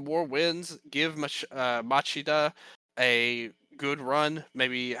 Give him more wins. Give Machida a good run.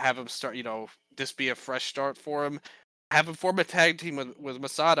 Maybe have him start, this be a fresh start for him. Have him form a tag team with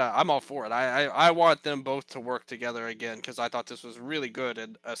Masada. I'm all for it. I want them both to work together again because I thought this was really good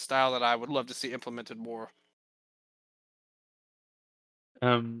and a style that I would love to see implemented more.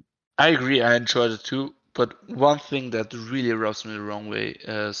 I agree. I enjoyed it too. But one thing that really rubs me the wrong way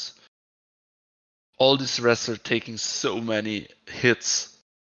is all these wrestlers taking so many hits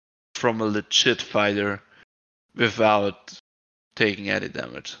from a legit fighter without taking any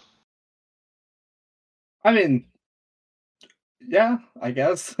damage. I mean, yeah, I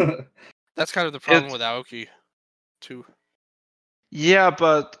guess. That's kind of the problem with Aoki, too. Yeah,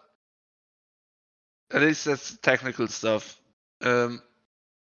 but at least that's technical stuff.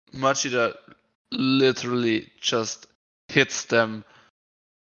 Machida literally just hits them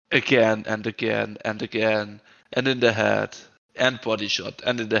again and again and again, and in the head, and body shot,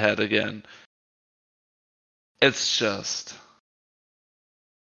 and in the head again. It's just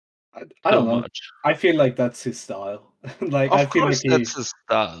I don't know. much. I feel like that's his style. Like, Of I feel course, like that's his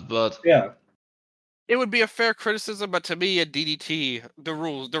style, but yeah. It would be a fair criticism, but to me, at DDT, the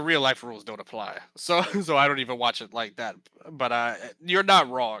real life rules don't apply. So I don't even watch it like that. But you're not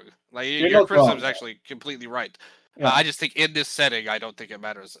wrong. Like your criticism is actually completely right. Yeah. I just think in this setting, I don't think it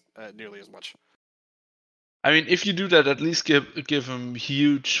matters nearly as much. I mean, if you do that, at least give him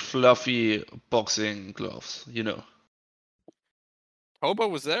huge, fluffy boxing gloves. Hobo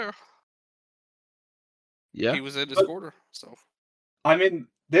was there. Yeah, he was in his corner. So I mean,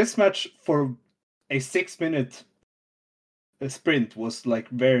 this match for a 6-minute sprint was like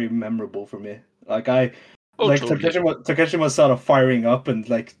very memorable for me. Like totally. Takeshi was sort of firing up and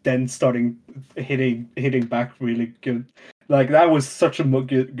like then starting hitting back really good. Like that was such a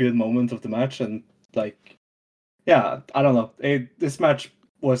good moment of the match, and like yeah, I don't know. This match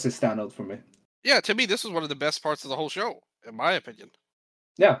was a standout for me. Yeah, to me, this was one of the best parts of the whole show, in my opinion.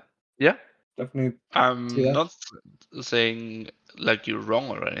 Yeah, Yeah. definitely. I'm not saying like you're wrong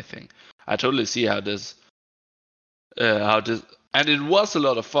or anything. I totally see how this, and it was a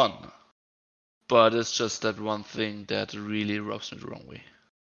lot of fun. But it's just that one thing that really rubs me the wrong way.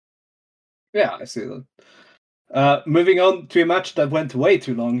 Yeah, I see that. Moving on to a match that went way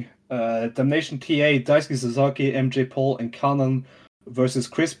too long. Damnation TA, Daisuke Sasaki, MJ Paul, and Kanan versus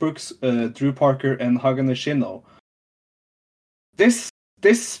Chris Brooks, Drew Parker, and Hagane Shino. This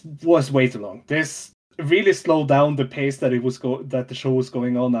was way too long. This really slowed down the pace that that the show was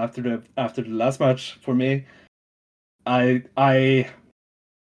going on after the last match for me. I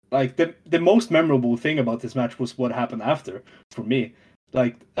like the most memorable thing about this match was what happened after for me.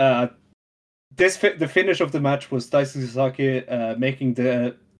 Like the finish of the match was Daisuke Sasaki making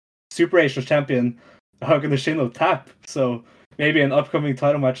the Super Asian champion Hagane Shino tap. So maybe an upcoming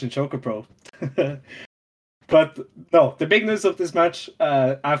title match in Choco Pro. But no, the big news of this match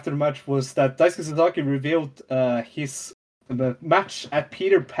after the match was that Daisuke Sasaki revealed his match at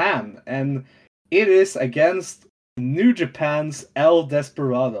Peter Pan, and it is against New Japan's El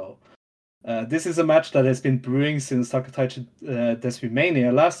Desperado. This is a match that has been brewing since Takataichi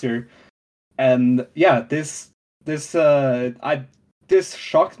Despimania last year, and yeah, this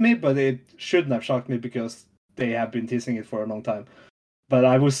shocked me, but it shouldn't have shocked me because they have been teasing it for a long time. But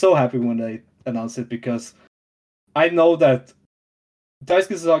I was so happy when they announced it because I know that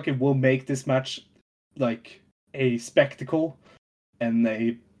Daisuke Sasaki will make this match like a spectacle and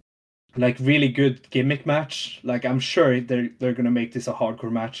a like really good gimmick match. Like I'm sure they're gonna make this a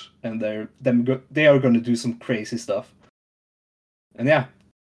hardcore match, and they are gonna do some crazy stuff. And yeah,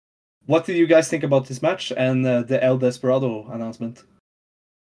 what did you guys think about this match and the El Desperado announcement?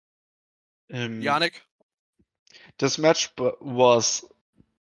 Yannick? This match was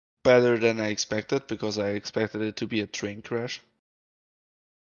better than I expected because I expected it to be a train crash.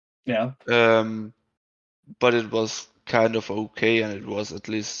 Yeah. But it was kind of okay, and it was at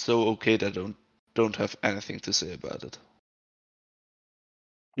least so okay that I don't have anything to say about it.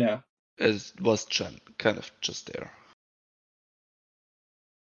 Yeah. It was kind of just there.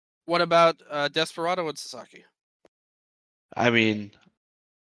 What about Desperado and Sasaki? I mean,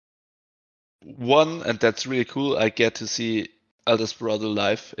 one, and that's really cool, I get to see El Desperado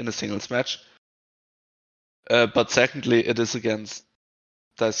live in a singles match. But secondly, it is against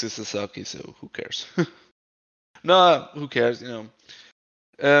Daisuke Sasaki, so who cares? No, who cares,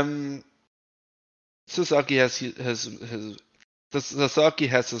 Sasaki has Sasaki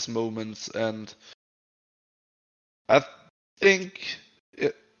has his moments, and I think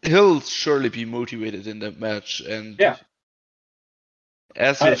he'll surely be motivated in that match. And Yeah.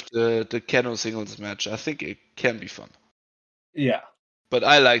 as with the Keno singles match, I think it can be fun. Yeah. But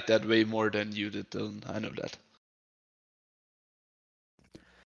I like that way more than you did, Dylan. I know that.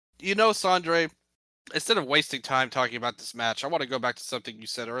 You know, Sandre, instead of wasting time talking about this match, I want to go back to something you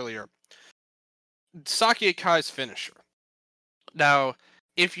said earlier. Saki Akai's finisher. Now,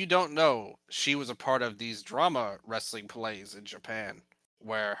 if you don't know, she was a part of these drama wrestling plays in Japan,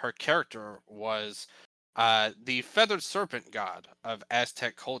 where her character was the feathered serpent god of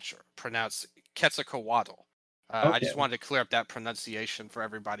Aztec culture, pronounced Quetzalcoatl. I Okay. just wanted to clear up that pronunciation for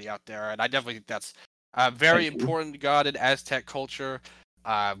everybody out there, and I definitely think that's a very important god in Aztec culture.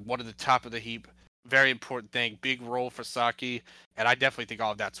 One of the top of the heap, very important thing, big role for Saki, and I definitely think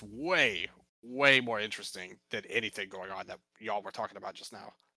all of that's way, way more interesting than anything going on that y'all were talking about just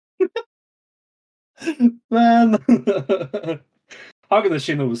now. Man,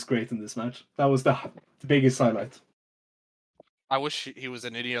 Hagenashima was great in this match. That was the biggest highlight. I wish he was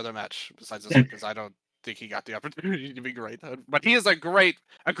in any other match besides this one because I don't think he got the opportunity to be great. But he is a great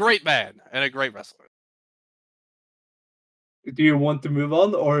man and a great wrestler. Do you want to move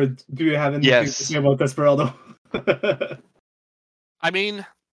on, or do you have anything to say about Desperado? I mean,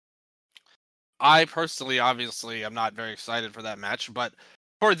 I personally, obviously, am not very excited for that match, but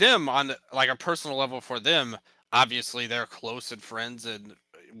for them, on like a personal level, for them, obviously they're close and friends and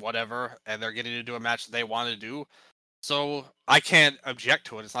whatever, and they're getting to do a match that they want to do. So I can't object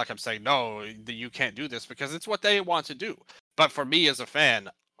to it. It's not like I'm saying no, you can't do this because it's what they want to do. But for me as a fan,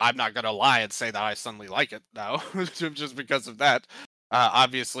 I'm not gonna lie and say that I suddenly like it now just because of that.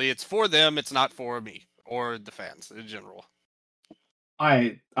 Obviously, it's for them. It's not for me or the fans in general.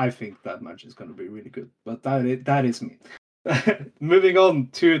 I think that match is going to be really good, but that is me. Moving on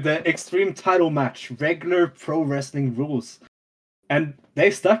to the Extreme title match, regular pro wrestling rules, and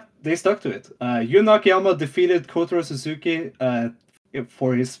they stuck to it. Yu Nakayama defeated Kotaro Suzuki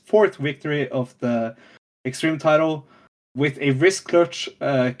for his 4th victory of the Extreme title with a wrist clutch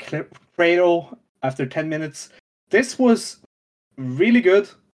cradle after 10 minutes. This was really good.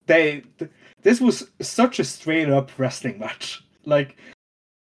 This was such a straight up wrestling match. Like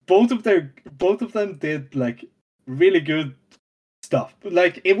both of them did like really good stuff.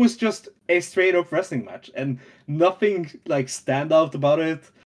 Like it was just a straight up wrestling match and nothing like stand out about it,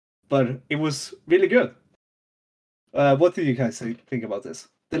 but it was really good. What did you guys think about this,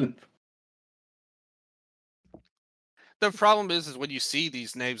 Dylan? The problem is when you see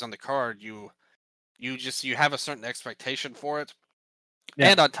these names on the card, you have a certain expectation for it,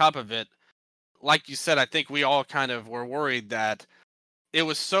 and on top of it, like you said, I think we all kind of were worried that it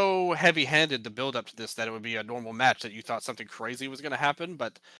was so heavy-handed to build up to this that it would be a normal match that you thought something crazy was going to happen,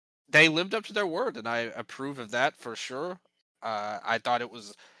 but they lived up to their word, and I approve of that for sure. I thought it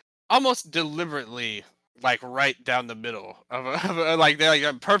was almost deliberately like right down the middle of like they're like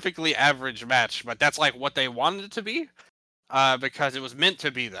a perfectly average match, but that's like what they wanted it to be. Because it was meant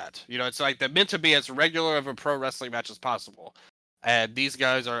to be that. You know, it's like they're meant to be as regular of a pro wrestling match as possible. And these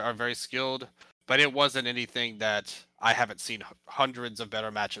guys are very skilled, but it wasn't anything that I haven't seen hundreds of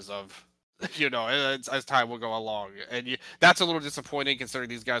better matches of, you know, as time will go along. And that's a little disappointing considering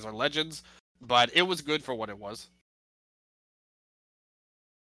these guys are legends, but it was good for what it was.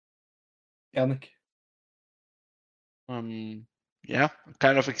 Yannick? Yeah,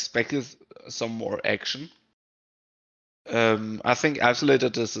 kind of expected some more action. I think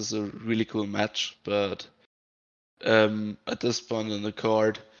Isolated this is a really cool match, but at this point in the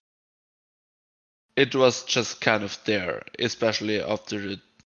card, it was just kind of there, especially after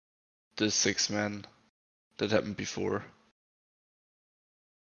the 6-man that happened before.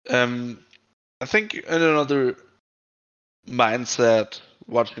 I think in another mindset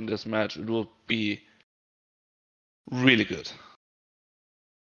watching this match, it will be really good.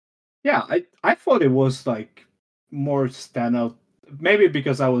 Yeah, I thought it was like more standout. Maybe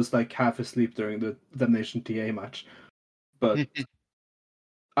because I was like half asleep during the Damnation TA match, but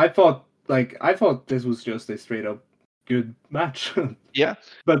I thought this was just a straight up good match. Yeah,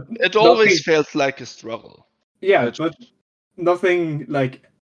 but it always felt like a struggle. Yeah, but nothing like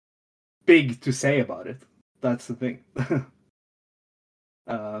big to say about it. That's the thing.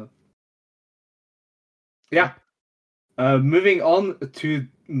 Yeah. Moving on to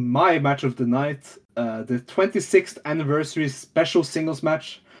my match of the night, the 26th anniversary special singles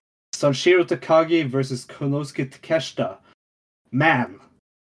match, Sanshiro Takagi versus Konosuke Takeshita. Man,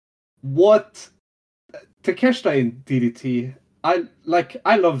 what Takeshita in DDT I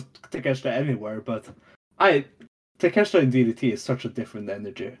love Takeshita anywhere, but Takeshita in DDT is such a different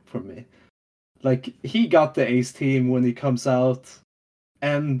energy for me. Like, he got the ace team when he comes out,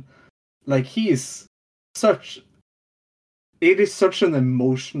 and like he is such. It is such an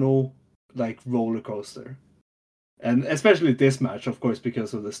emotional like roller coaster, and especially this match, of course,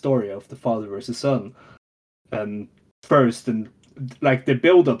 because of the story of the father versus son. And first, and like the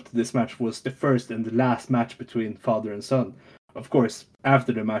build up to this match was the first and the last match between father and son. Of course,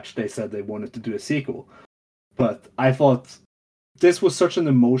 after the match, they said they wanted to do a sequel, but I thought this was such an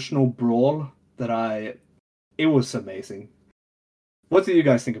emotional brawl that it was amazing. What do you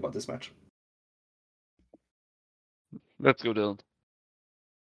guys think about this match? Let's go, Dylan.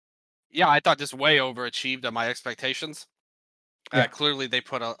 Yeah, I thought this way overachieved on my expectations. Yeah. Clearly, they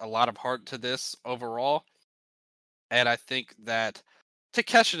put a lot of heart to this overall. And I think that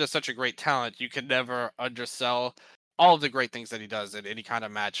Takeshita is such a great talent. You can never undersell all of the great things that he does in any kind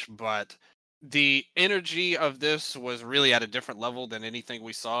of match. But the energy of this was really at a different level than anything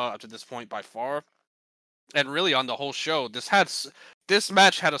we saw up to this point by far. And really, on the whole show, this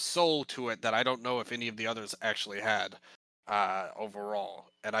match had a soul to it that I don't know if any of the others actually had overall.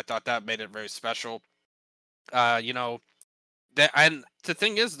 And I thought that made it very special. You know, and the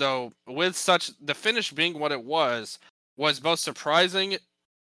thing is, though, with the finish being what it was both surprising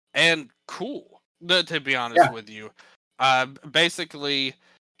and cool. To be honest with you, basically,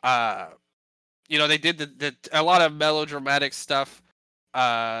 they did a lot of melodramatic stuff.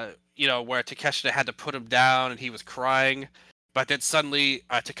 Where Takeshita had to put him down and he was crying, but then suddenly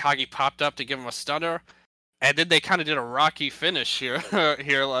Takagi popped up to give him a stunner. And then they kind of did a Rocky finish here,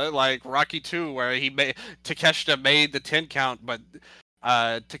 like Rocky 2, where Takeshita made the 10 count, but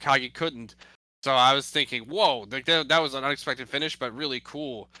Takagi couldn't. So I was thinking, whoa, that was an unexpected finish, but really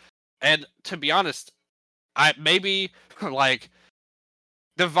cool. And to be honest, maybe like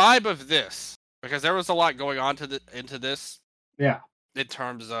the vibe of this, because there was a lot going on into this. Yeah. In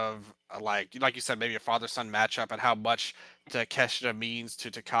terms of like you said, maybe a father-son matchup and how much Takeshita means to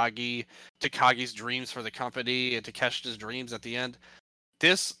Takagi, Takagi's dreams for the company, and Takeshita's dreams at the end.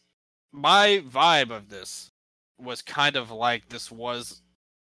 My vibe of this was kind of like this was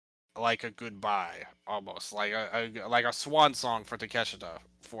like a goodbye, almost like a swan song for Takeshita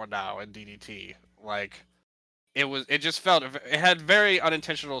for now in DDT. Like it just felt it had very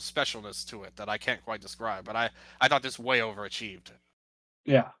unintentional specialness to it that I can't quite describe, but I thought this way overachieved.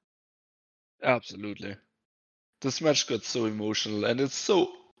 Yeah. Absolutely. This match got so emotional and it's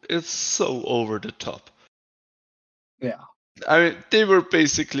so over the top. Yeah. I mean, they were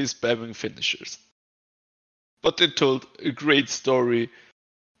basically spamming finishers. But they told a great story,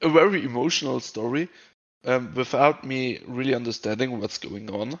 a very emotional story, without me really understanding what's going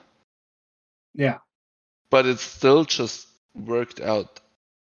on. Yeah. But it still just worked out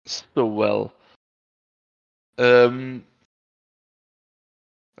so well. I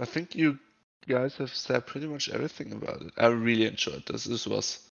think you guys have said pretty much everything about it. I really enjoyed this. This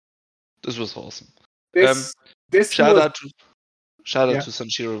was awesome. Shout out to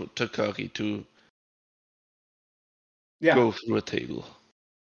Sanshiro Takagi to go through a table.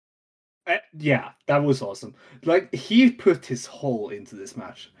 Yeah, that was awesome. Like, he put his whole into this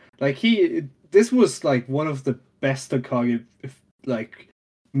match. Like, this was like one of the best Takagi like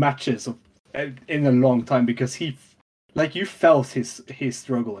matches in a long time, because you felt his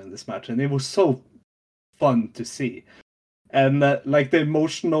struggle in this match, and it was so fun to see. And like the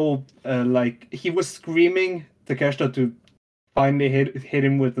emotional, like he was screaming Takeshita to finally hit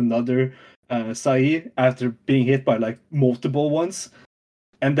him with another Sai after being hit by like multiple ones.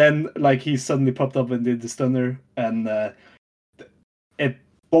 And then, like, he suddenly popped up and did the stunner, and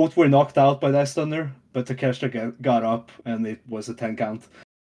both were knocked out by that stunner, but Takeshita got up, and it was a 10 count.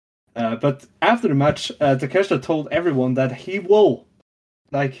 But after the match, Takeshita told everyone that he will,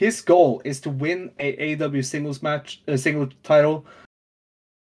 like, his goal is to win a AEW single title.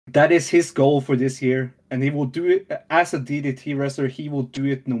 That is his goal for this year, and he will do it as a DDT wrestler. He will do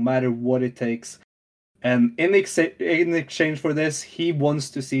it no matter what it takes. And in exchange for this, he wants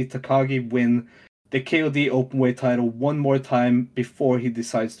to see Takagi win the KOD Openweight title one more time before he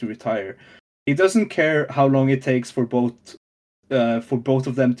decides to retire. He doesn't care how long it takes for both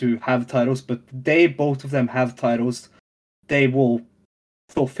of them to have titles, but both of them have titles. They will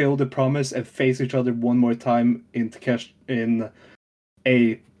fulfill the promise and face each other one more time in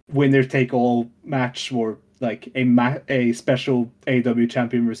a winner-take-all match, or like a special AEW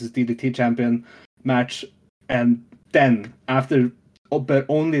champion versus DDT champion match, and then but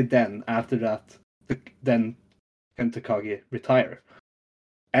only then after that, then can Takagi retire.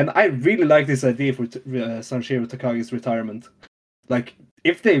 And I really like this idea for Sanshiro Takagi's retirement. Like,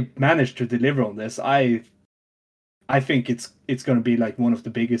 if they manage to deliver on this, I think it's going to be like one of the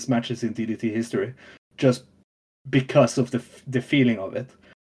biggest matches in DDT history, just because of the feeling of it,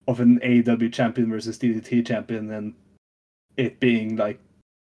 of an AEW champion versus DDT champion, and it being like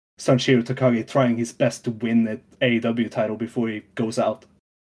Sanshiro Takagi trying his best to win the AEW title before he goes out.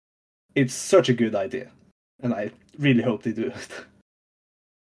 It's such a good idea, and I really hope they do it.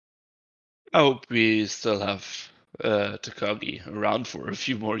 I hope we still have Takagi around for a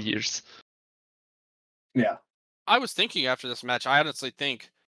few more years. Yeah. I was thinking after this match, I honestly think,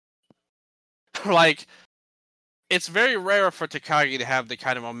 like, it's very rare for Takagi to have the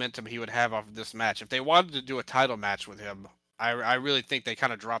kind of momentum he would have off of this match. If they wanted to do a title match with him, I really think they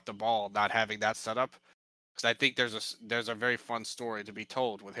kind of dropped the ball not having that set up. Because I think there's a very fun story to be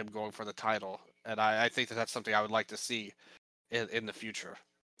told with him going for the title, and I think that's something I would like to see in the future,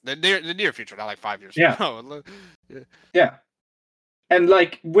 the near future, not like 5 years. Yeah. From now. Yeah. And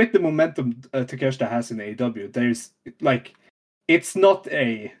like with the momentum Takeshita has in AEW, there's like, it's not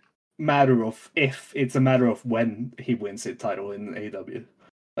a matter of if, it's a matter of when he wins the title in AEW.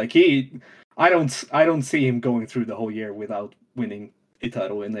 Like I don't see him going through the whole year without winning a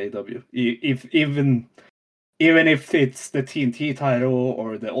title in AEW. Even if it's the TNT title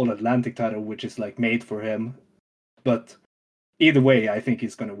or the All Atlantic title, which is like made for him, but either way, I think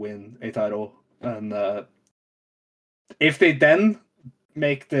he's gonna win a title. And if they then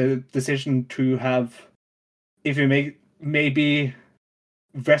make the decision to have, if you make maybe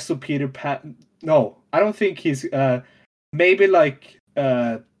wrestle Peter Pan. No, I don't think he's maybe like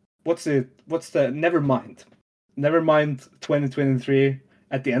what's the Nevermind 2023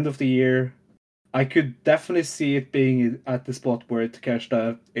 at the end of the year. I could definitely see it being at the spot where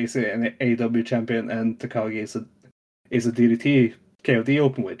Takeshita is an AEW champion and Takagi is a DDT KOD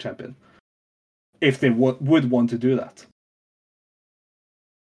openweight champion, if they would want to do that.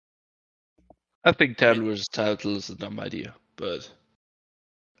 I think title versus title is a dumb idea, but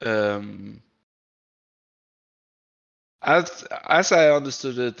as I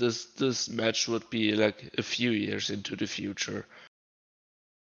understood it, this match would be like a few years into the future.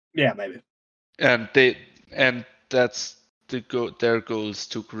 Yeah, maybe. And that's their goals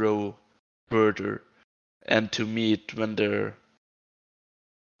to grow further and to meet when they're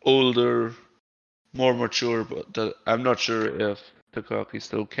older, more mature. But I'm not sure if Takagi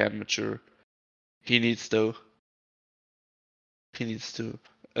still can mature. He needs to.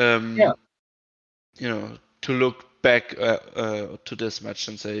 Yeah. You know, to look back to this match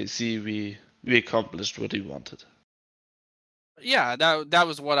and say, see, we accomplished what he wanted. Yeah, that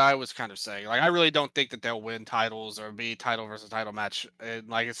was what I was kind of saying. Like, I really don't think that they'll win titles or be title versus title match. And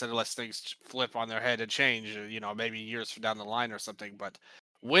like I said, unless things flip on their head and change, maybe years down the line or something. But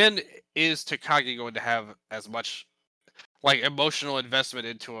when is Takagi going to have as much like emotional investment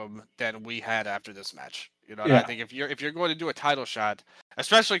into him than we had after this match? And I think if you're going to do a title shot,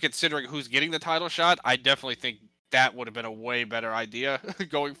 especially considering who's getting the title shot, I definitely think that would have been a way better idea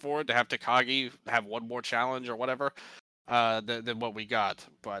going forward, to have Takagi have one more challenge or whatever. Than what we got,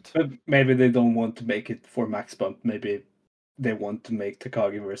 but maybe they don't want to make it for Max Bump. Maybe they want to make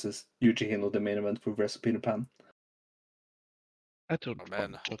Takagi versus Yuji Hino the main event for Wrestle Peter Pan. I don't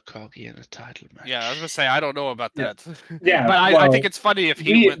want Takagi in a title match. Yeah, I was gonna say I don't know about that. Yeah, but I think it's funny if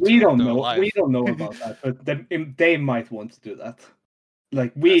he went. We don't know. Live. We don't know about that, but they might want to do that.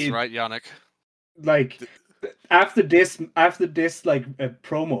 Like That's right, Yannick. Like after this like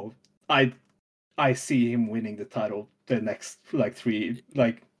promo, I see him winning the title the next like 3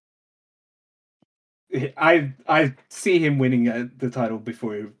 like. I see him winning the title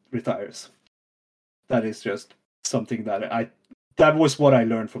before he retires. That is just something that was what I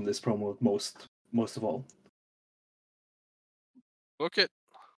learned from this promo most of all. Book it.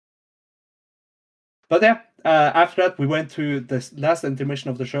 But yeah, after that we went to the last intermission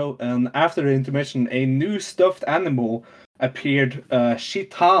of the show, and after the intermission, a new stuffed animal appeared.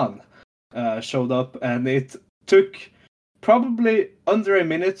 Shitan showed up, and it took probably under a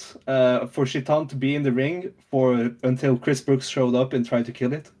minute for Shitan to be in the ring until Chris Brooks showed up and tried to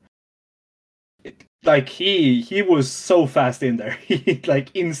kill it. Like he was so fast in there. He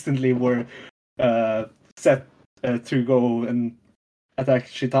like instantly were set to go and attack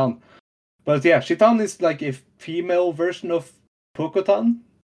Shitan. But yeah, Shitan is like a female version of Pokotan,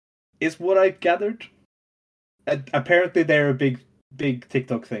 is what I gathered. Apparently they're a big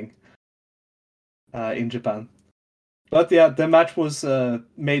TikTok thing in Japan. But yeah, the match was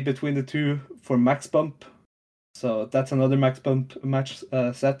made between the two for Max Bump. So that's another Max Bump match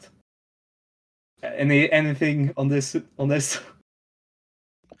set. Anything on this?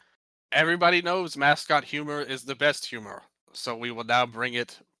 Everybody knows mascot humor is the best humor. So we will now bring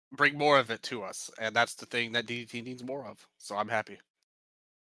more of it to us, and that's the thing that DDT needs more of. So I'm happy.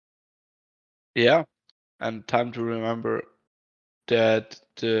 Yeah, and time to remember that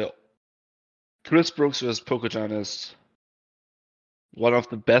the Chris Brooks vs. Pokojan is one of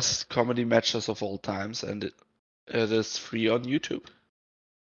the best comedy matches of all times, and it is free on YouTube.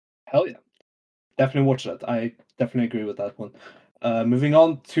 Hell yeah. Definitely watch that. I definitely agree with that one. Moving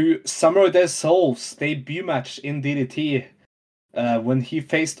on to Samurai Death Soul's debut match in DDT when he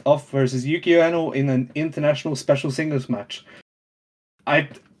faced off versus Yuki Ueno in an international special singles match.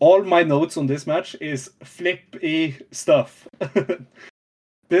 All my notes on this match is flippy stuff.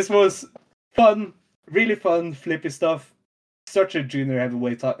 This was fun, really fun, flippy stuff. Such a junior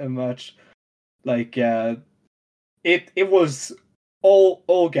heavyweight match. Like it was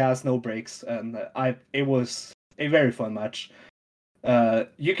all gas, no breaks, and it was a very fun match.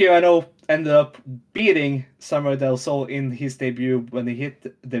 Yuki Ueno ended up beating Samurai Del Sol in his debut when he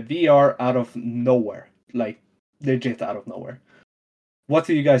hit the VR out of nowhere, like legit out of nowhere. What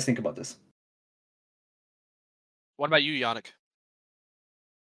do you guys think about this? What about you, Yannick?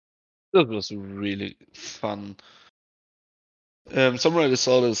 That was really fun. Samurai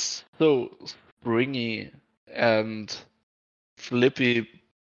Assault is so springy and flippy,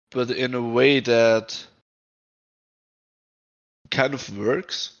 but in a way that kind of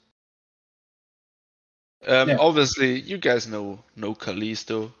works. Yeah. Obviously, you guys know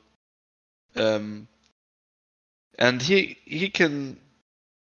Kalisto, and he can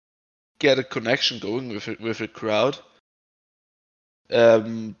get a connection going with a crowd,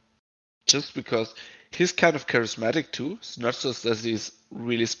 just because he's kind of charismatic too. It's not just that he's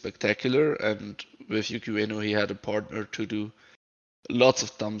really spectacular, and with Yuki Ueno he had a partner to do lots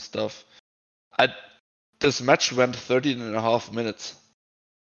of dumb stuff. This match went 13.5 minutes.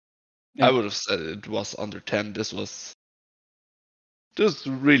 Yeah. I would have said it was under 10. This was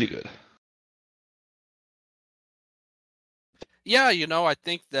really good. Yeah, I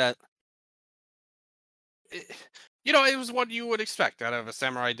think that it was what you would expect out of a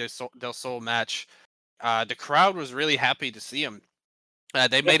Samurai del Sol match. The crowd was really happy to see him.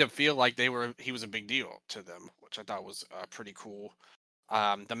 They made him feel like he was a big deal to them, which I thought was pretty cool.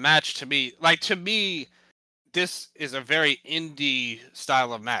 The match to me, this is a very indie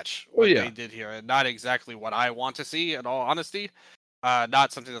style of match. What they did here, and not exactly what I want to see. In all honesty,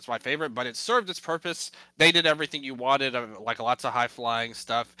 not something that's my favorite, but it served its purpose. They did everything you wanted, like lots of high flying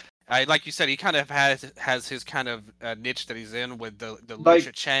stuff. Like you said, he kind of has his kind of niche that he's in with the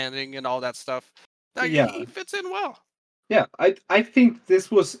lucha chanting and all that stuff. He fits in well. Yeah, I think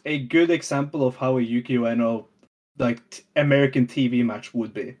this was a good example of how a Yuki Ueno American TV match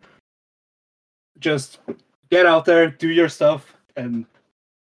would be. Just get out there, do your stuff, and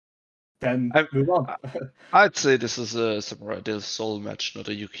then move on. I'd say this is a Samurai Del Sol match, not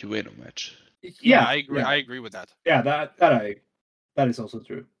a Yuki Ueno match. Yeah, I agree. Yeah. I agree with that. Yeah, that is also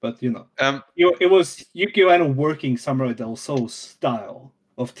true. But it was Yuki Ueno working Samurai Del Sol's style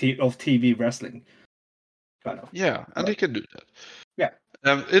of TV wrestling. Kind of. Yeah, and he can do that. Yeah.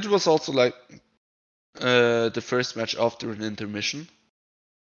 It was also like the first match after an intermission.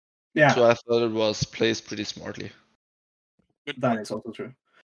 Yeah. So I thought it was placed pretty smartly. That is also true.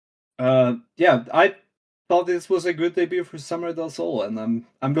 Yeah, I thought this was a good debut for Samurai Del Sol, and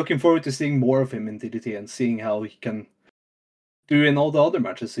I'm looking forward to seeing more of him in DDT and seeing how he can do in all the other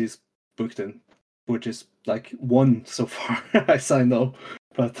matches he's booked in, which is like one so far, as I know.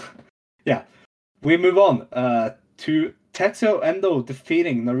 But yeah, we move on to Tetsuya Endo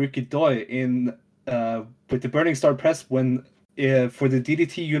defeating Naruki Doi in with the Burning Star Press when for the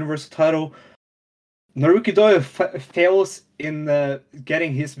DDT Universal title. Naruki Doi fails in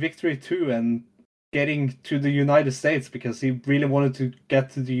getting his victory too and getting to the United States because he really wanted to get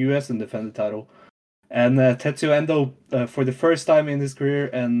to the US and defend the title. And Tetsuya Endo, for the first time in his career,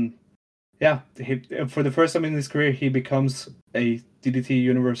 he becomes a DDT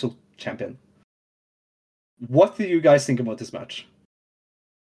Universal Champion. What do you guys think about this match?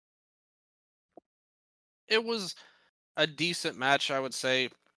 It was a decent match, I would say.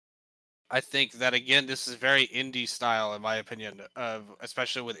 I think that again, this is very indie style, in my opinion,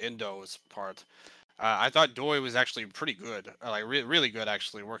 especially with Endo's part. I thought Doi was actually pretty good, really good,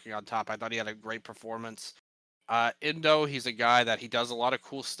 actually, working on top. I thought he had a great performance. Endo, he's a guy that he does a lot of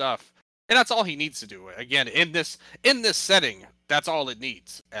cool stuff, and that's all he needs to do. Again, in this setting, that's all it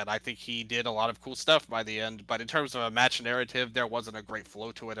needs. And I think he did a lot of cool stuff by the end. But in terms of a match narrative, there wasn't a great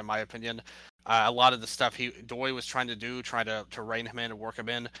flow to it, in my opinion. A lot of the stuff Doi was trying to rein him in and work him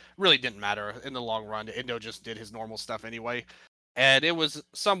in, really didn't matter in the long run. Endo just did his normal stuff anyway. and it was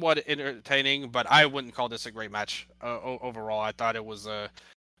somewhat entertaining, but I wouldn't call this a great match overall. I thought it was a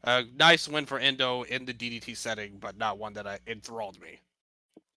nice win for Endo in the DDT setting, but not one that enthralled me.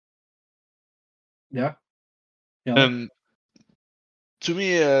 Yeah. To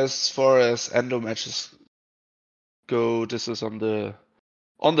me, as far as Endo matches go, this is on the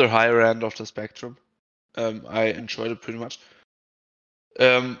higher end of the spectrum. I enjoyed it pretty much.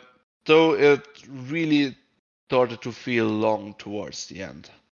 Though it really started to feel long towards the end.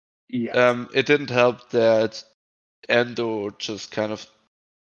 Yes. It didn't help that Endo just kind of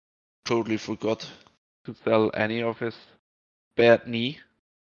totally forgot to sell any of his bad knee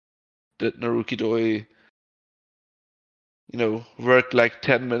that Naruki Doi, worked like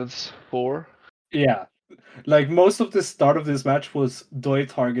 10 minutes for. Yeah. Like most of the start of this match was Doi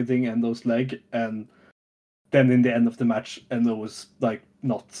targeting Endo's leg, and then in the end of the match, Endo was like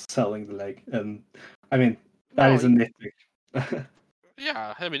not selling the leg. And I mean, that is a nitpick.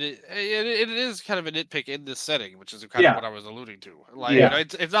 Yeah, I mean, it is kind of a nitpick in this setting, which is kind Yeah. of what I was alluding to. Like, Yeah.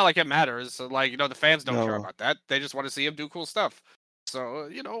 it's not like it matters. Like, the fans don't care No. about that. They just want to see him do cool stuff. So,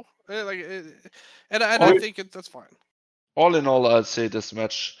 and I think that's fine. All in all, I'd say this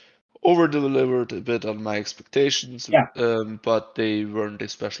match over-delivered a bit on my expectations, Yeah. but they weren't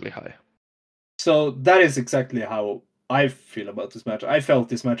especially high. So that is exactly how I feel about this match. I felt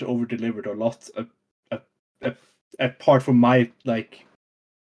this match over-delivered a lot, apart from my, like...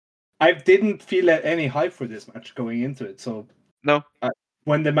 I didn't feel any hype for this match going into it, so... No.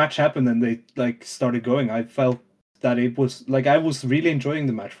 When the match happened and they, like, started going, I felt that it was... Like, I was really enjoying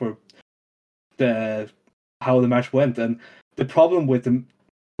the match for how the match went, and the problem with them...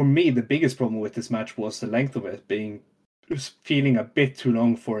 For me, the biggest problem with this match was the length of it feeling a bit too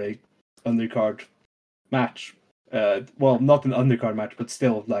long for a undercard match. Well, not an undercard match, but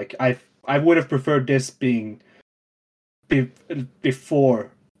still, like I would have preferred this being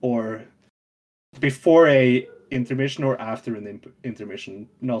before a intermission or after an intermission,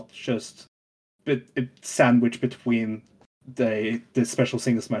 not just sandwich between the special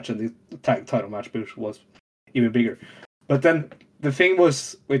singles match and the tag title match, which was even bigger. But then the thing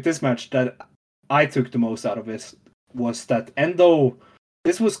was with this match that I took the most out of it was that Endo.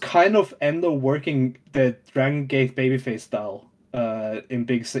 This was kind of Endo working the Dragon Gate babyface style in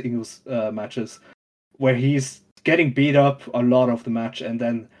big singles matches, where he's getting beat up a lot of the match and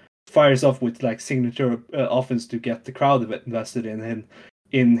then fires off with like signature offense to get the crowd invested in him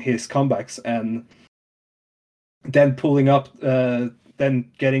in his comebacks, and then pulling up,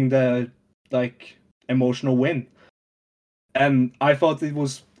 then getting the like emotional win. And I thought it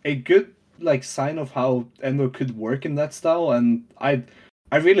was a good like sign of how Endo could work in that style, and I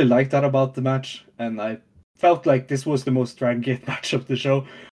really liked that about the match, and I felt like this was the most Dragon Gate match of the show.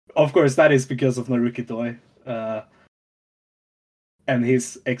 Of course, that is because of Naruki Doi and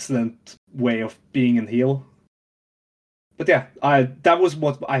his excellent way of being in heel. But yeah, that was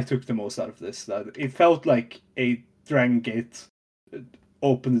what I took the most out of this. That it felt like a Dragon Gate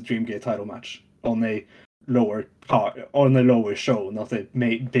Open the Dream Gate title match on a lower show, not a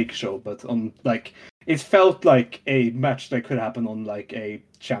big show, but on like it felt like a match that could happen on like a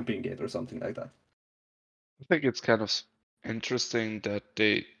Champion Gate or something like that. I think it's kind of interesting that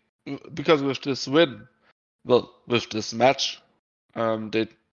they, because with this match, they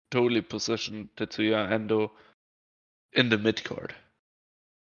totally positioned Tetsuya Endo in the mid card.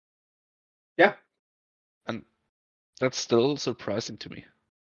 Yeah. And that's still surprising to me.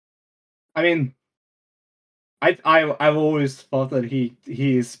 I mean, I've always thought that he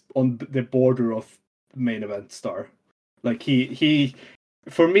is on the border of main event star. Like he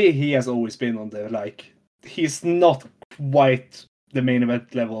for me he has always been on the like he's not quite the main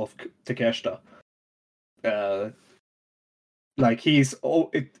event level of Takeshita. Like he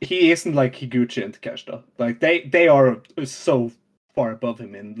isn't like Higuchi and Takeshita. Like they are so far above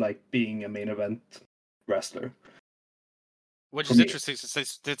him in like being a main event wrestler. Which is interesting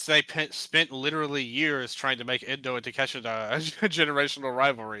since they spent literally years trying to make Endo and Takeshita a generational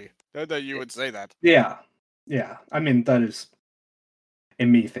rivalry. That you would say that. Yeah. I mean that is a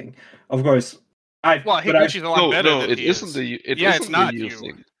me thing, of course. Higuchi's a lot better than it he isn't is. it's not you you.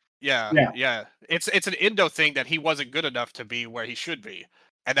 thing. Yeah. It's an Endo thing that he wasn't good enough to be where he should be,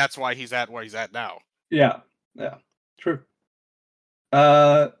 and that's why he's at where he's at now. Yeah, true.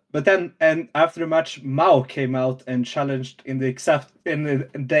 But then, and after the match, Mao came out and challenged in the exact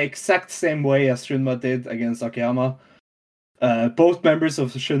same way as Shunma did against Akiyama. Both members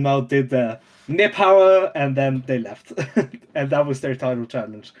of Shunma did the nip power, and then they left, and that was their title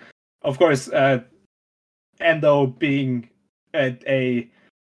challenge. Of course, Endo being a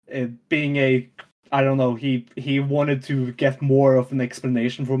I don't know, he wanted to get more of an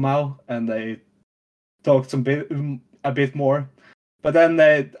explanation from Mao, and they talked a bit more. But then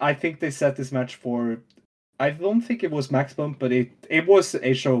I think they set this match for. I don't think it was Max Bump, but it was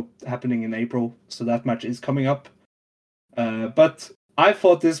a show happening in April, so that match is coming up. But I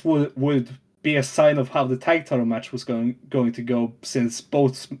thought this would be a sign of how the tag title match was going to go, since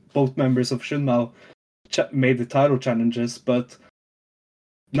both members of Shunmao made the title challenges. But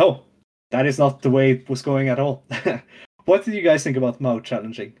no, that is not the way it was going at all. What did you guys think about Mao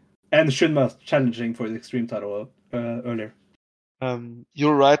challenging and Shunmao challenging for the Extreme title earlier?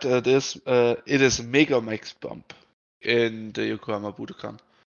 You're right. It is a Mega Max Bump in the Yokohama Budokan.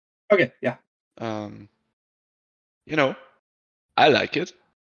 Okay, yeah. I like it.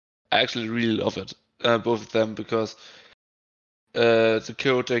 I actually really love it, both of them, because the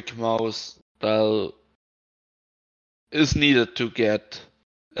chaotic mouse style is needed to get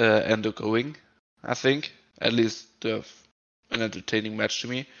Endo going, I think, at least to have an entertaining match to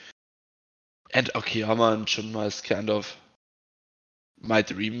me. And Akiyama and Shunma is kind of my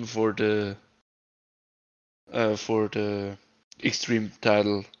dream for the Extreme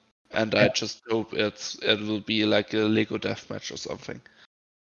title, and I just hope it will be like a Lego deathmatch or something.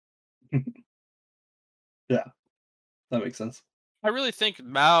 Yeah, that makes sense. I really think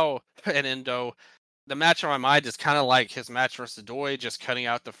Mao and Endo, the match on my mind is kind of like his match versus Doi, just cutting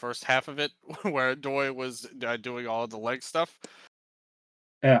out the first half of it, where Doi was doing all the leg stuff.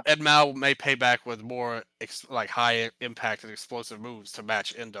 Yeah. And Mao may pay back with more high impact and explosive moves to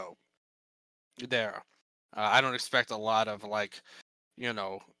match Endo. There, I don't expect a lot of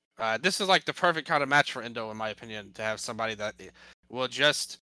this is like the perfect kind of match for Endo, in my opinion, to have somebody that will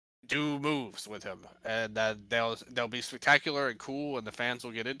just do moves with him, and that they'll be spectacular and cool, and the fans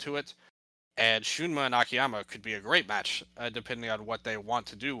will get into it. And Shunma and Akiyama could be a great match, depending on what they want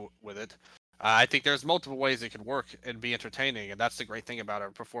to do with it. I think there's multiple ways it could work and be entertaining, and that's the great thing about a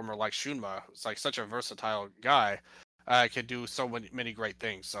performer like Shunma. It's like such a versatile guy, can do so many great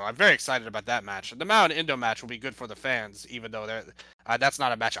things. So I'm very excited about that match. The Mao and Indo match will be good for the fans, even though that's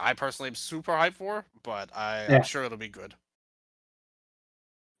not a match I personally am super hyped for, but I'm sure it'll be good.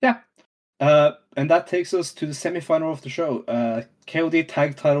 Yeah. And that takes us to the semifinal of the show. KOD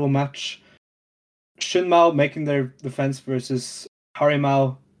tag title match. Shunmao making their defense versus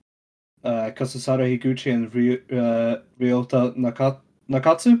Harimao, Kazusada Higuchi, and Ryota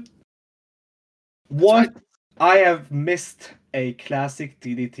Nakatsu. What? I have missed a classic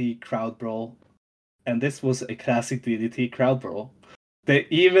DDT crowd brawl, and this was a classic DDT crowd brawl. They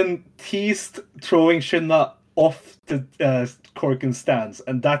even teased throwing Shunma off the Korkin stands,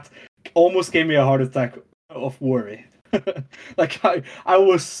 and that almost gave me a heart attack of worry. Like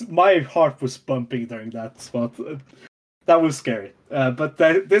my heart was bumping during that spot. That was scary. But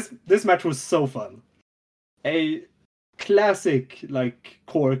this match was so fun. A classic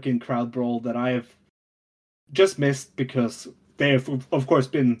Korkin crowd brawl that I have just missed because they have of course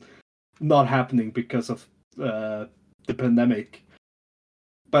been not happening because of the pandemic.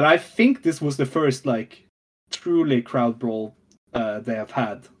 But I think this was the first truly crowd brawl they have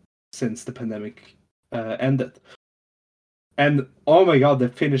had since the pandemic ended. And oh my god, the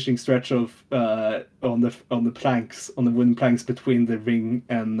finishing stretch of on the planks, on the wooden planks between the ring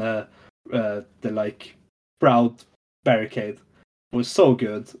and the crowd barricade was so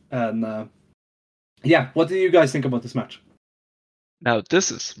good. And what do you guys think about this match? Now this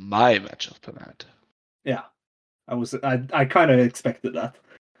is my match of the night. Yeah, I kind of expected that.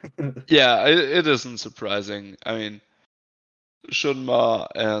 Yeah, it isn't surprising. I mean, Shunma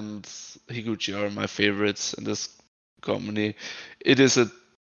and Higuchi are my favorites in this comedy. It is a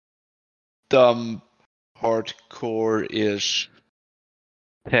dumb, hardcore-ish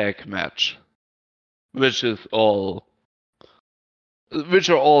tag match, which are all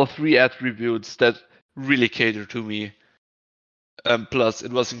three attributes that really cater to me. Plus,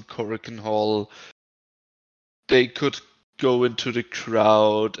 it was in Korakuen Hall. They could go into the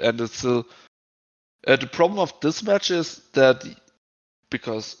crowd, and it's still. The problem of this match is that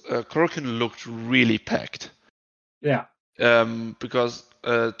because Korakuen looked really packed. Yeah. Because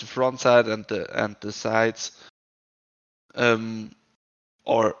the front side and the sides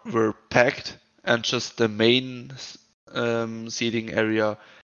were packed, and just the main seating area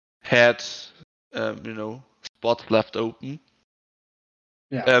had spots left open.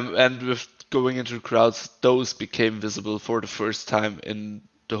 Yeah. And with going into the crowds, those became visible for the first time in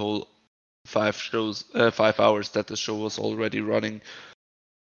the whole 5 hours that the show was already running.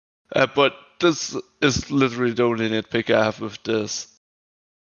 But this is literally the only nitpick I have with this.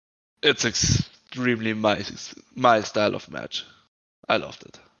 It's extremely my style of match. I loved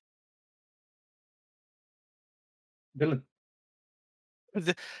it. Dylan.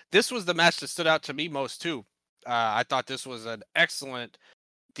 This was the match that stood out to me most too. I thought this was an excellent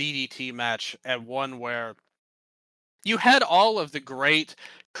DDT match, and one where you had all of the great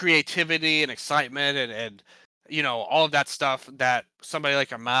creativity and excitement and all of that stuff that somebody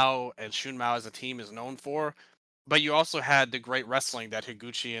like a Mao and Shun Mao as a team is known for, but you also had the great wrestling that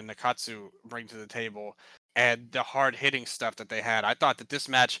Higuchi and Nakatsu bring to the table and the hard hitting stuff that they had. I thought that this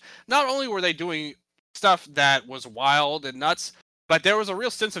match, not only were they doing stuff that was wild and nuts, but there was a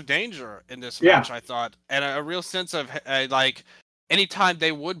real sense of danger in this match, I thought, and a real sense of like anytime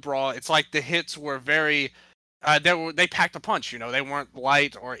they would brawl, it's like the hits were very they packed a punch. They weren't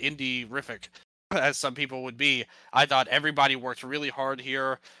light or indie-rific as some people would be. I thought everybody worked really hard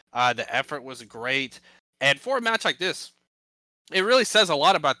here. The effort was great, and for a match like this, it really says a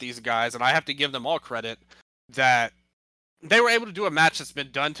lot about these guys, and I have to give them all credit that they were able to do a match that's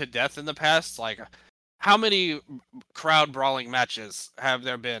been done to death in the past. Like, how many crowd brawling matches have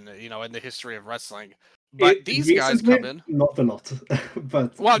there been, in the history of wrestling? But these guys come in. Not a lot,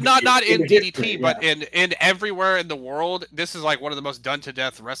 but not in DDT, history, but in everywhere in the world. This is like one of the most done to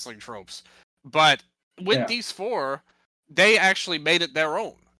death wrestling tropes. But with these four, they actually made it their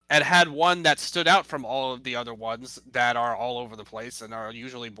own and had one that stood out from all of the other ones that are all over the place and are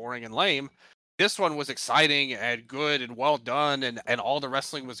usually boring and lame. This one was exciting and good and well done, and all the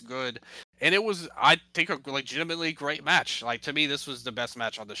wrestling was good. And it was, I think, a legitimately great match. Like, to me, this was the best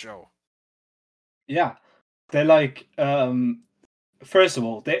match on the show. Yeah, they like first of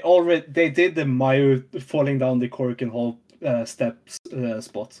all, they did the Mayu falling down the Cork and Hall steps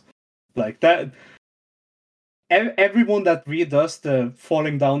spot like that. Everyone that redoes the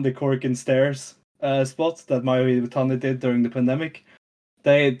falling down the Cork and stairs spot that Mayu Iwatani did during the pandemic,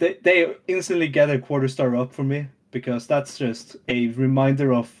 they instantly get a quarter star up for me, because that's just a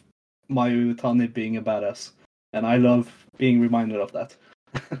reminder of Mayu Iwatani being a badass, and I love being reminded of that.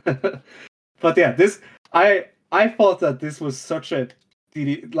 But yeah, I thought that this was such a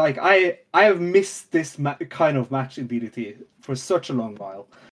DDT. Like, I have missed this kind of match in DDT for such a long while,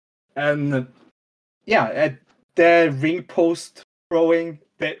 and the ring post throwing,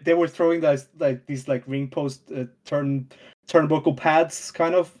 they were throwing these ring post turnbuckle pads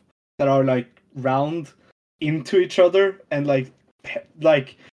kind of that are like round into each other, and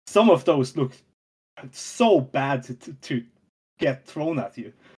like some of those look so bad to get thrown at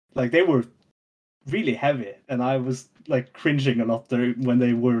you. Like, they were really heavy, and I was like cringing a lot there when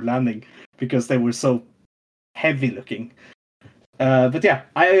they were landing, because they were so heavy looking. But yeah,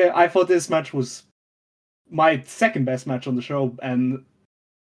 I thought this match was my second best match on the show, and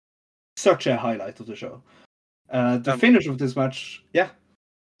such a highlight of the show. The finish of this match,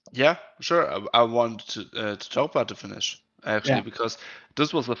 yeah, sure. I want to talk about the finish actually, because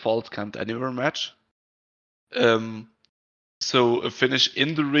this was a Falls Count Anywhere match. So a finish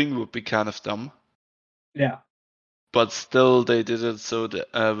in the ring would be kind of dumb. Yeah. But still, they did it so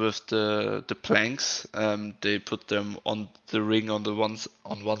with the planks. They put them on the ring on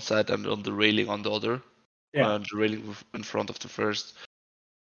one side and on the railing on the other. Yeah. The railing in front of the first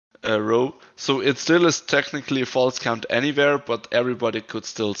row. So it still is technically a false count anywhere, but everybody could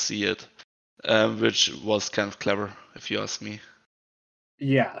still see it, which was kind of clever, if you ask me.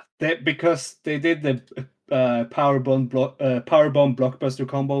 Yeah, because they did the powerbomb blockbuster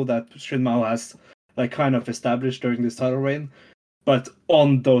combo that Shin Mao has like kind of established during this title reign, but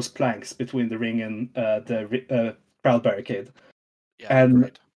on those planks between the ring and the crowd barricade. Yeah, and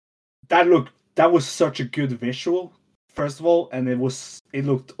great. That was such a good visual, first of all, and it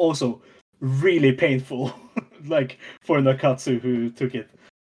looked also really painful, like for Nakatsu who took it.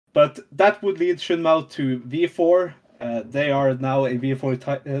 But that would lead Shin Mao to V4. They are now a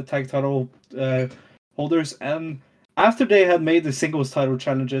V4 tag title holders, and after they had made the singles title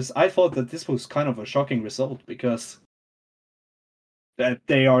challenges, I thought that this was kind of a shocking result, because that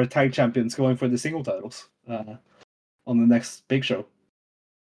they are tag champions going for the single titles on the next big show.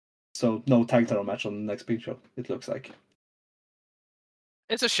 So no tag title match on the next big show, it looks like.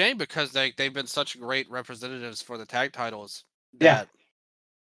 It's a shame, because they've been such great representatives for the tag titles that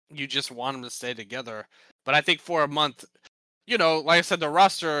you just want them to stay together. But I think for a month, like I said, the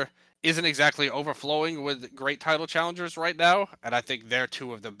roster isn't exactly overflowing with great title challengers right now, and I think they're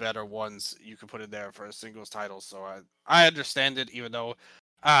two of the better ones you could put in there for a singles title. So I understand it, even though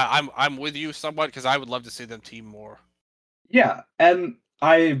I'm with you somewhat, because I would love to see them team more. Yeah, and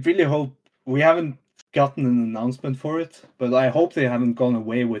I really hope we haven't gotten an announcement for it, but I hope they haven't gone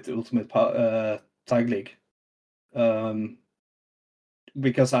away with Ultimate Tag League,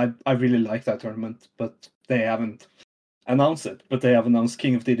 because I really like that tournament, but they haven't announced it. But they have announced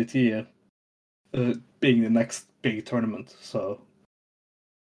King of DDT being the next big tournament. So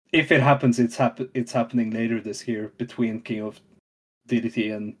if it happens, it's happening later this year between King of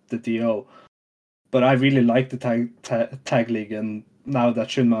DDT and the DO. But I really like the tag league, and now that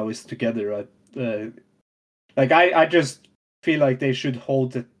Shunmao is together, I just feel like they should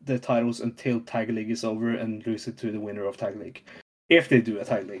hold the titles until tag league is over and lose it to the winner of tag league, if they do a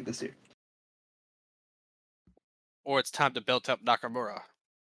tag league this year. Or it's time to belt up Nakamura.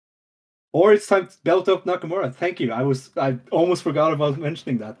 Or it's time to belt up Nakamura. Thank you. I almost forgot about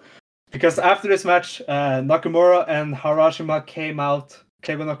mentioning that. Because after this match, Nakamura and Harashima came out.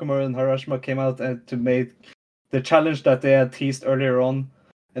 Keigo Nakamura and Harashima came out to make the challenge that they had teased earlier on.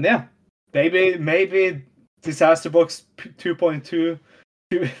 And yeah, maybe Disaster Box 2.2,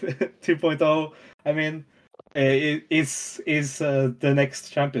 2.0. I mean, is the next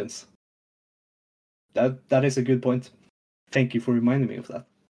champions. That is a good point. Thank you for reminding me of that.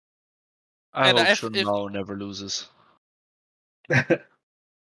 I And hope if- Shunmao never loses.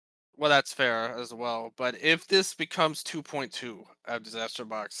 Well, that's fair as well. But if this becomes 2.2 of Disaster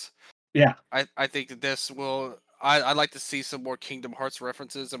Box, Yeah. I think that this will. I'd like to see some more Kingdom Hearts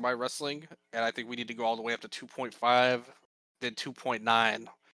references in my wrestling, and I think we need to go all the way up to 2.5, then 2.9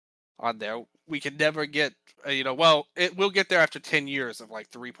 on there. We can never get, well, we'll get there after 10 years of like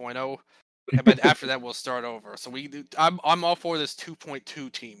 3.0, but after that we'll start over. So I'm all for this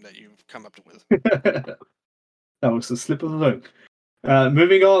 2.2 team that you've come up with. That was a slip of the tongue.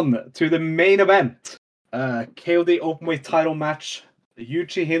 Moving on to the main event. KOD Openweight title match.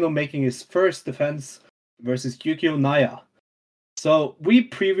 Yuji Hino making his first defense versus Yukio Naya. So we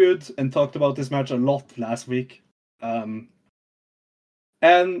previewed and talked about this match a lot last week. And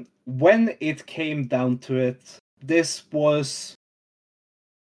when it came down to it, this was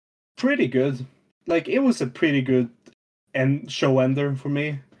pretty good. Like, it was a pretty good show ender for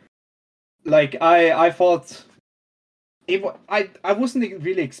me. Like, I thought I wasn't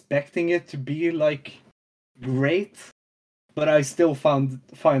really expecting it to be like great, but I still found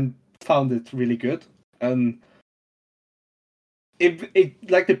it really good. And it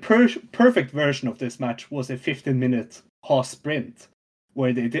like the perfect version of this match was a 15-minute Haas sprint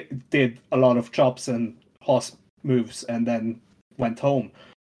where they did a lot of chops and Haas moves and then went home.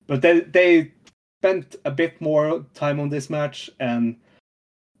 But they spent a bit more time on this match, and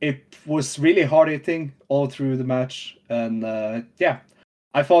it was really hard hitting all through the match. And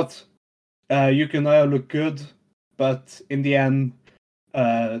I thought Yuki Naya looked good, but in the end,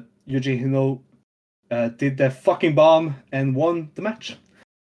 Yuji Hino did the fucking bomb and won the match,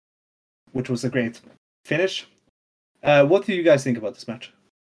 which was a great finish. What do you guys think about this match?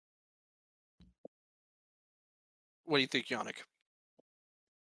 What do you think, Yannick?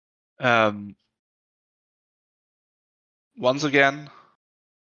 Once again,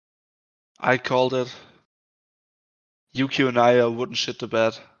 I called it. Yuki Naya wouldn't shit the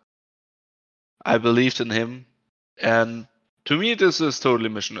bed. I believed in him, and to me, this is totally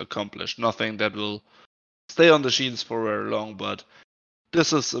mission accomplished. Nothing that will stay on the sheets for very long, but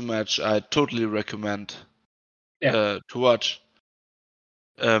this is a match I totally recommend to watch.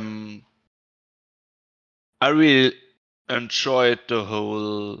 I really enjoyed the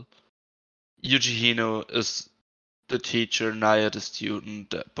whole Yuji Hino is the teacher, Naya the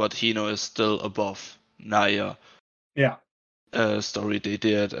student, but Hino is still above Naya. Yeah. Story they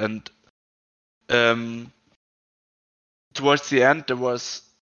did, and towards the end there was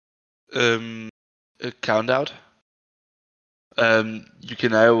a count out. Yuki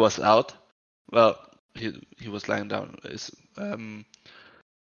Naya was out. Well, he was lying down. Yuji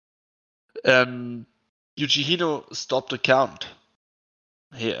Hino stopped the count.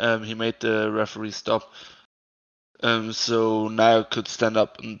 He made the referee stop. So Naya could stand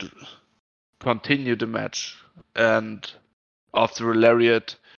up and continue the match. And after a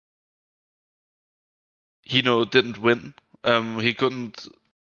lariat, Hino didn't win. He couldn't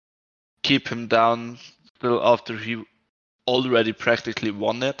keep him down till after he already practically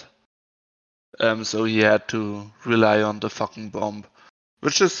won it. So he had to rely on the fucking bomb,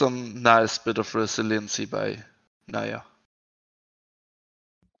 which is some nice bit of resiliency by Naya.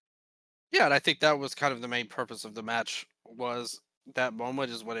 Yeah, and I think that was kind of the main purpose of the match, was that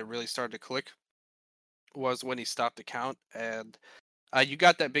moment is when it really started to click, was when he stopped the count. And you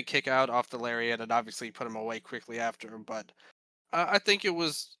got that big kick out off the lariat, and obviously put him away quickly after. But I think it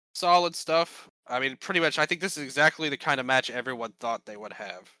was solid stuff. I mean, pretty much, I think this is exactly the kind of match everyone thought they would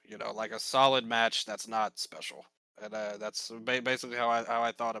have. Like a solid match that's not special. And that's basically how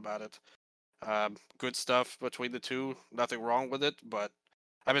I thought about it. Good stuff between the two. Nothing wrong with it, but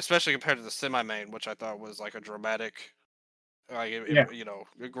I mean, especially compared to the semi-main, which I thought was like a dramatic, a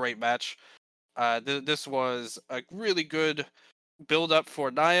great match. This was a really good build up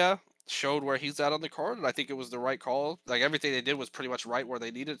for Naya. Showed where he's at on the card, and I think it was the right call. Like everything they did was pretty much right where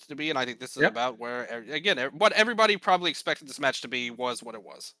they needed it to be, and I think this is about where again what everybody probably expected this match to be was what it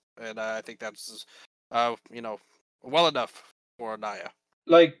was, and I think that's well enough for Naya.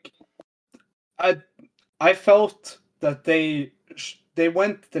 Like, I felt that they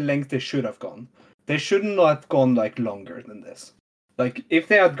went the length they should have gone. They shouldn't have gone like longer than this. Like if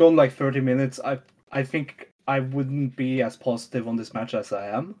they had gone like 30 minutes, I think I wouldn't be as positive on this match as I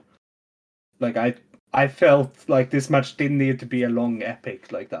am. Like I felt like this match didn't need to be a long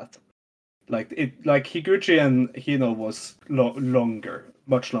epic like that. Like Higuchi and Hino was longer,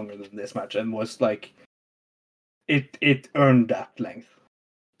 much longer than this match, and was like it earned that length.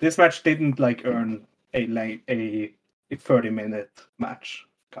 This match didn't like earn a 30-minute match,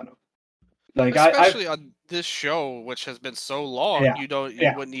 kind of. Like especially on this show, which has been so long, yeah, you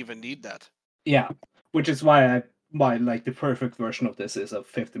wouldn't even need that. Yeah, which is why like the perfect version of this is a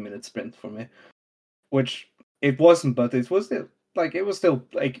 50-minute sprint for me, which it wasn't, but it was still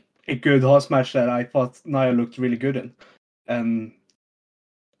like a good horse match that I thought Nia looked really good in, and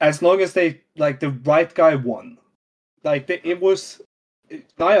as long as they like the right guy won, like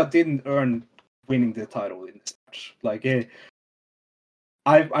Nia didn't earn winning the title in this match. Like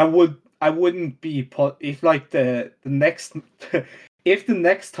I wouldn't be if like the next if the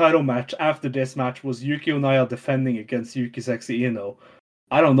next title match after this match was Yuki Onaya defending against Yuki Sexy Ino,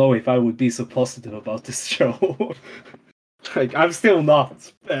 I don't know if I would be so positive about this show. Like I'm still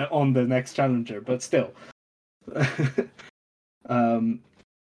not on the next challenger, but still. But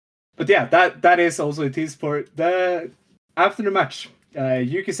yeah, that is also it is for the after the match.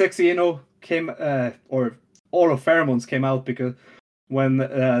 Yuki Sexy Ino came, or all of Pheromones came out because when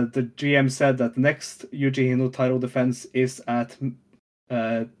the GM said that the next Yuji Hino title defense is at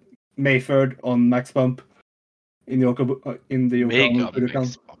May 3rd on Max Bump in the Yokohama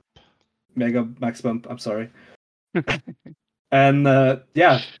Budokan. Mega Max Bump, I'm sorry. And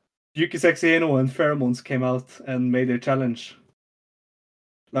yeah, Yuki Sexy Hino and Pheromones came out and made their challenge.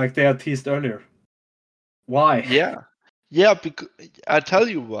 Like they had teased earlier. Why? Yeah, because I tell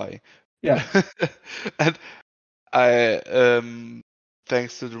you why. Yeah. And I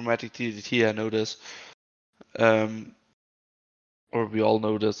thanks to Dramatic DDT I know this. Or we all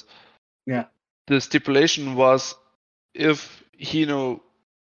know this. Yeah. The stipulation was if Hino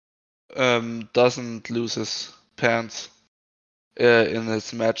doesn't lose his pants in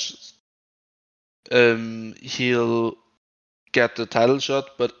his match, he'll get the title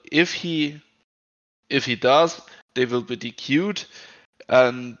shot. But if he does, they will be DQ'd,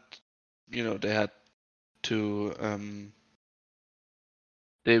 and they had to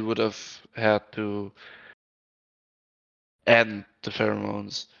they would have had to end the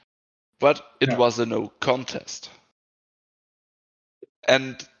Pheromones, but it was a no contest.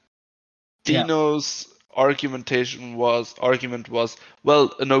 And Dino's argument was,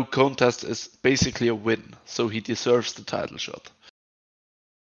 well, a no contest is basically a win, so he deserves the title shot.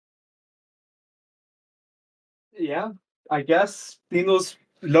 Yeah, I guess Dino's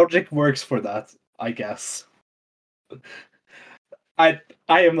logic works for that, I guess. I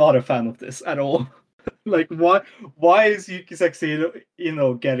am not a fan of this at all. Like why is Yuki Sexy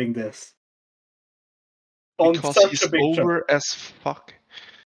getting this? Because he's over as fuck.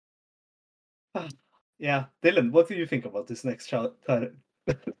 Yeah, Dylan, what do you think about this next title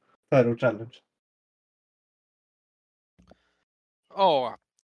challenge? Oh,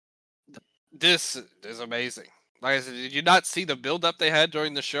 this is amazing. Like I said, did you not see the build up they had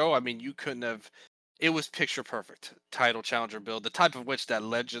during the show? I mean, you couldn't have. It was picture perfect title challenger build, the type of which that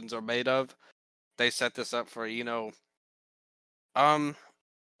legends are made of. They set this up for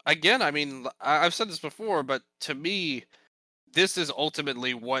Again, I mean, I've said this before, but to me, this is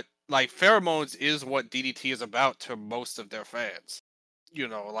ultimately what Pheromones is what DDT is about to most of their fans.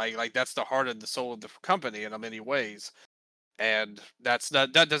 Like that's the heart and the soul of the company in many ways. And that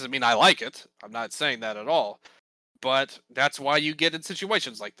doesn't mean I like it. I'm not saying that at all. But that's why you get in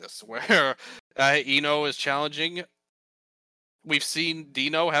situations like this where Ino is challenging. We've seen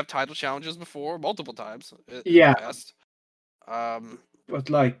Dino have title challenges before multiple times in the past.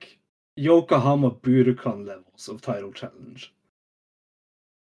 But like Yokohama Budokan levels of title challenge.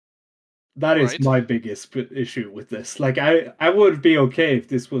 That is my biggest issue with this. Like I would be okay if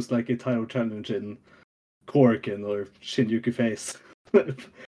this was like a title challenge in Korakuen or Shinjuku Face.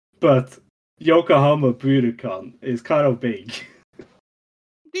 But Yokohama Budokan is kind of big.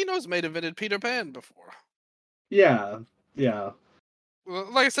 Dino's main evented Peter Pan before. Yeah. Well,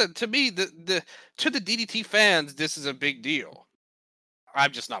 like I said, to me, to the DDT fans, this is a big deal.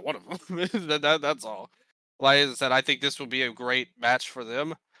 I'm just not one of them. That's all. Like I said, I think this will be a great match for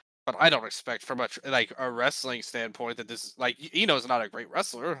them, but I don't expect from a wrestling standpoint that this like Ino's not a great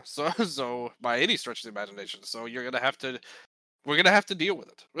wrestler, so by any stretch of the imagination. So we're gonna have to deal with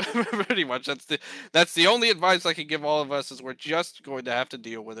it. Pretty much. That's the only advice I can give all of us is we're just going to have to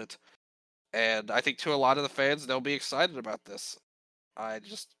deal with it. And I think to a lot of the fans, they'll be excited about this. I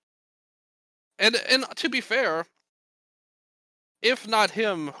just and to be fair, if not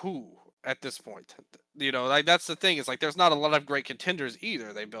him, who at this point? Like that's the thing. It's like there's not a lot of great contenders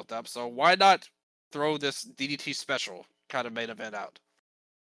either they built up. So why not throw this DDT special kind of main event out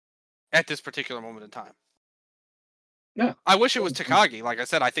at this particular moment in time? Yeah. I wish it was Takagi. Like I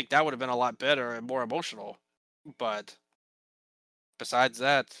said, I think that would have been a lot better and more emotional. But besides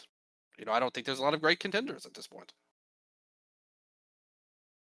that, I don't think there's a lot of great contenders at this point.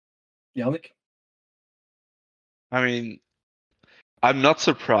 Yannick? I mean, I'm not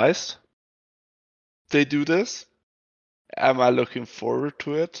surprised they do this. Am I looking forward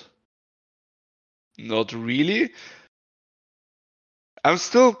to it? Not really. I'm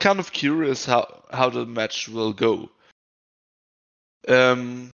still kind of curious how the match will go.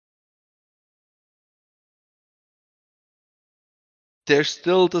 There's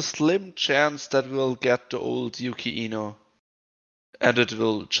still the slim chance that we'll get the old Yuki Ino, and it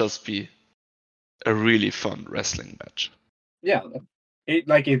will just be a really fun wrestling match. Yeah, it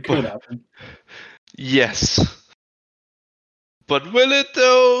could happen. Yes. But will it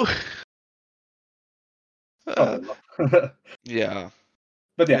though? Probably not. Yeah.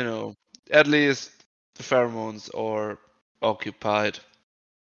 But yeah. At least the pheromones are occupied.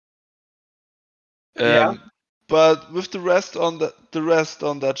 Yeah. But with the rest on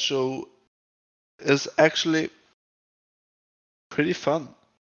that show is actually pretty fun.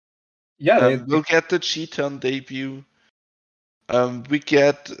 Yeah, we'll get the Cheetah debut. We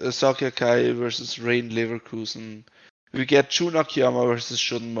get Saki Akai versus Rain Leverkusen. We get Jun Akiyama versus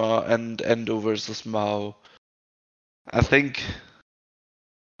Shunma and Endo versus Mao. I think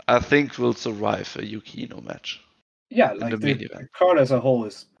we'll survive a Yukino match. Yeah, like the card as a whole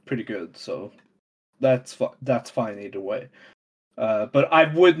is pretty good, so that's fine either way. But I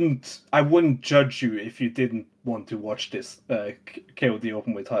wouldn't judge you if you didn't want to watch this KOD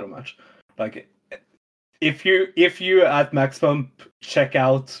Openweight title match. Like, if you at Max Pump check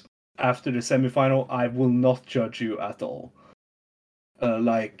out after the semifinal, I will not judge you at all.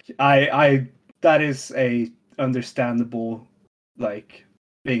 Like I that is a understandable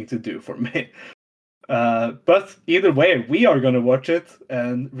thing to do for me. But either way, we are gonna watch it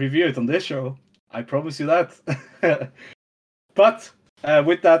and review it on this show. I promise you that. But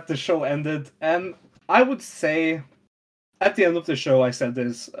with that, the show ended, and I would say at the end of the show, I said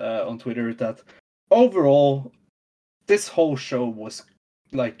this on Twitter that overall, this whole show was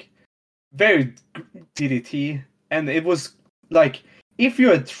very DDT, and it was if you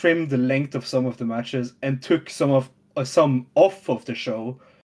had trimmed the length of some of the matches and took some off of the show,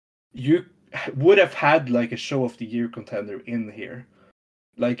 you would have had a show of the year contender in here.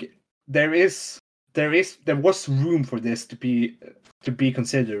 There was room for this to be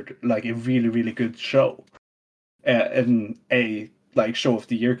considered a really, really good show, and a show of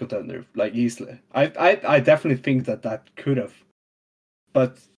the year contender easily. I definitely think that could have,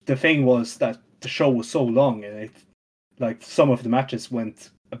 but the thing was that the show was so long, and it some of the matches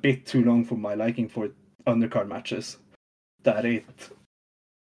went a bit too long for my liking for undercard matches, that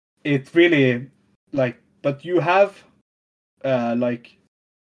it really but you have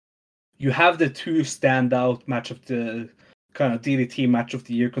you have the two standout match of the kind of DDT match of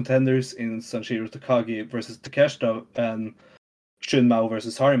the year contenders in Sanshiro Takagi versus Takeshita and Shunmao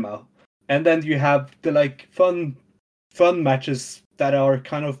versus Harimao. And then you have the fun matches that are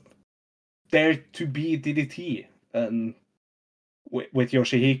kind of there to be DDT, and with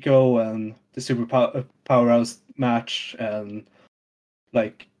Yoshihiko and the Super Powerhouse match, and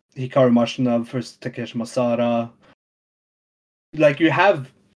Hikaru Mashina versus Takeshi Masada.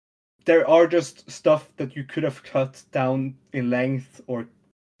 There are just stuff that you could have cut down in length or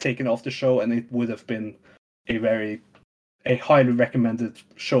taken off the show, and it would have been a highly recommended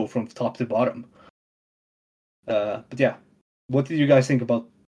show from top to bottom. But yeah, what did you guys think about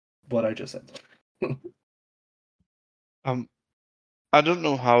what I just said? I don't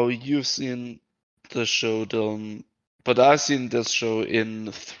know how you've seen the show, Dylan, but I've seen this show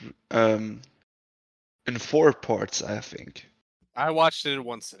in 4 parts, I think. I watched it in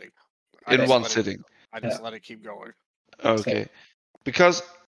one sitting. I just let it keep going. Okay. Because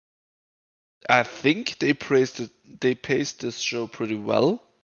I think they paced this show pretty well.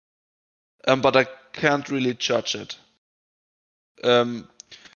 But I can't really judge it.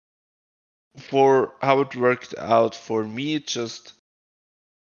 For how it worked out for me, just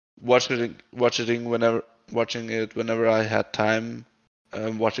watching it whenever I had time,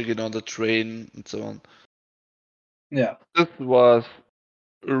 watching it on the train and so on. Yeah. This was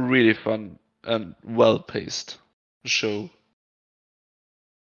a really fun and well-paced show.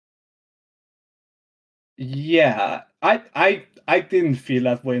 Yeah, I didn't feel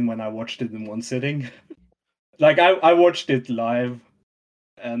that way when I watched it in one sitting. Like I watched it live,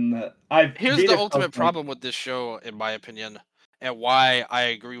 and I Here's really the felt ultimate like, problem with this show, in my opinion, and why I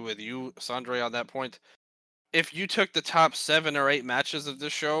agree with you, Sandre, on that point. If you took the top 7 or 8 matches of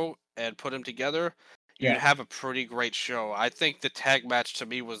this show and put them together, you'd yeah, have a pretty great show. I think the tag match to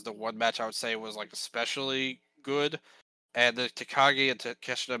me was the one match I would say was like especially good, and the Takagi and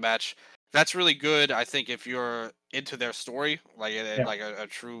Takeshita match, that's really good. I think if you're into their story, like Yeah. like a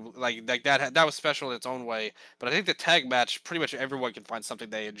true like that was special in its own way. But I think the tag match, pretty much everyone can find something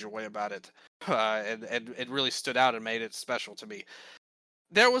they enjoy about it, and it really stood out and made it special to me.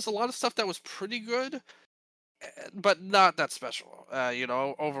 There was a lot of stuff that was pretty good, but not that special.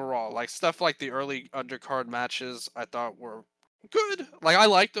 Overall, like stuff like the early undercard matches, I thought were good. Like I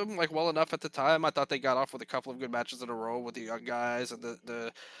liked them like well enough at the time. I thought they got off with a couple of good matches in a row with the young guys, and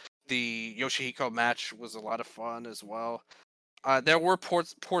the Yoshihiko match was a lot of fun as well. There were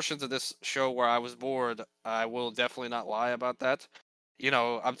portions of this show where I was bored. I will definitely not lie about that.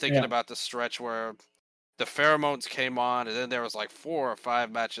 I'm thinking Yeah. about the stretch where the pheromones came on, and then there was like 4 or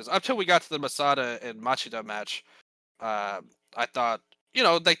 5 matches until we got to the Masada and Machida match. Uh, I thought,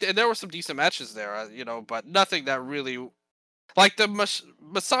 like there were some decent matches there, but nothing that really like the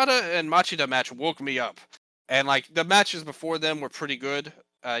Masada and Machida match woke me up, and like the matches before them were pretty good.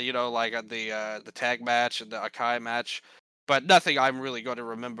 Like the tag match and the Akai match, but nothing I'm really going to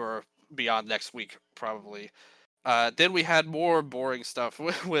remember beyond next week probably. Then we had more boring stuff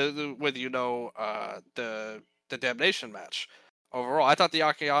with the Damnation match. Overall, I thought the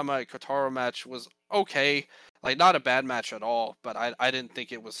Akiyama and Kotaro match was okay, like not a bad match at all, but I didn't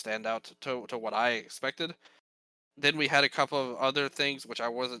think it was stand out to what I expected. Then we had a couple of other things which I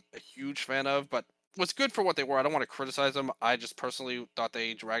wasn't a huge fan of, but was good for what they were. I don't want to criticize them. I just personally thought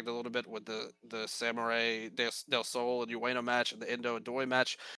they dragged a little bit with the Samurai del Sol and Ueno match and the Endo and Doi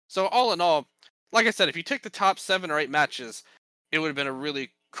match. So all in all, like I said, if you took the top 7 or 8 matches, it would have been a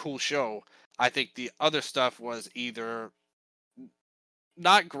really cool show. I think the other stuff was either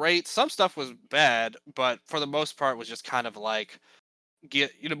not great, some stuff was bad, but for the most part was just kind of like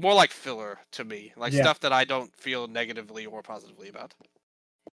more like filler to me, like Yeah. stuff that I don't feel negatively or positively about.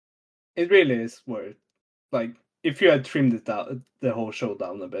 It really is worth. Like if you had trimmed it down, the whole show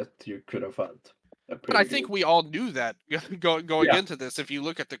down a bit, you could have had a But I pretty think good. we all knew that going Yeah. into this. If you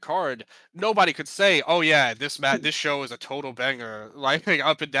look at the card, nobody could say, "Oh yeah, this show is a total banger," like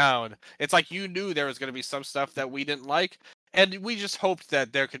up and down. It's like you knew there was going to be some stuff that we didn't like, and we just hoped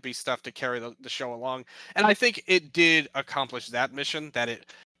that there could be stuff to carry the show along. And I think it did accomplish that mission. That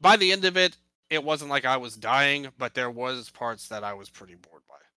by the end of it, it wasn't like I was dying, but there was parts that I was pretty bored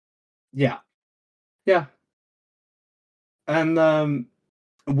by. Yeah. Yeah. And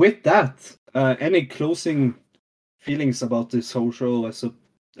with that, any closing feelings about this whole show as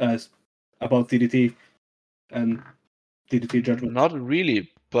about DDT and DDT Judgment? Not really,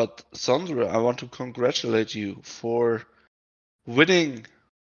 but Sandra, I want to congratulate you for winning.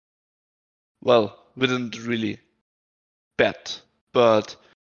 Well, we didn't really bet, but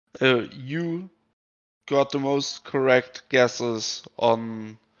you got the most correct guesses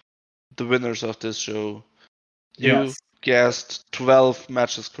on the winners of this show. You Yes. guessed 12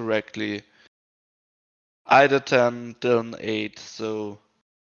 matches correctly. I did 10, Dylan 8, so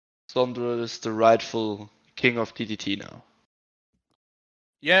Sandra is the rightful king of DDT now.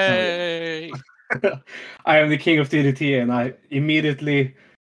 Yay! I am the king of DDT, and I immediately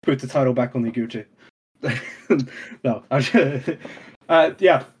put the title back on Iguchi. No,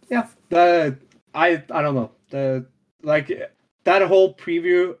 yeah. I don't know. That whole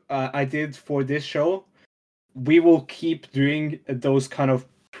preview I did for this show. We will keep doing those kind of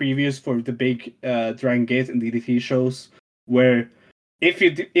previews for the big Dragon Gate and DDT shows, where if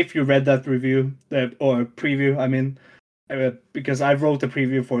you read that review or preview, I mean, because I wrote a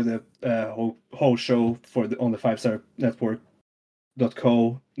preview for the whole show on the 5-Star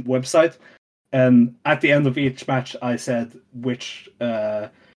Network.co website, and at the end of each match, I said which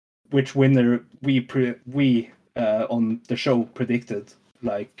winner we on the show predicted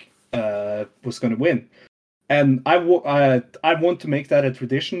was going to win. And I want to make that a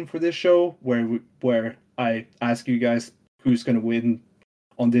tradition for this show, where I ask you guys who's going to win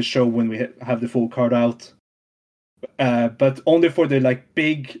on this show when we have the full card out. but only for the like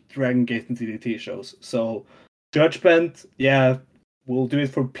big Dragon Gate and DDT shows. So Judgement, yeah, we'll do it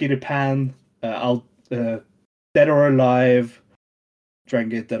for Peter Pan. I'll Dead or Alive, Dragon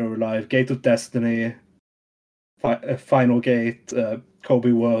Gate, Dead or Alive, Gate of Destiny, Final Gate,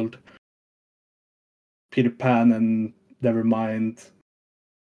 Kobe World, Peter Pan, and Nevermind.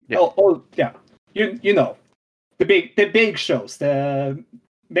 Yeah. Oh yeah, you know the big shows. The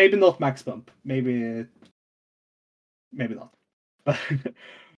maybe not Max Bump, maybe not.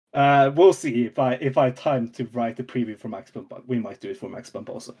 We'll see if I time to write a preview for Max Bump. We might do it for Max Bump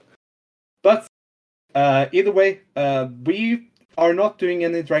also. But either way, we are not doing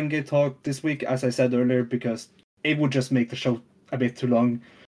any Dragon Gate talk this week, as I said earlier, because it would just make the show a bit too long.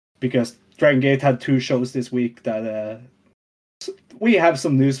 Because Dragon Gate had 2 shows this week that we have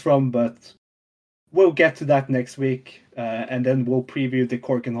some news from, but we'll get to that next week, and then we'll preview the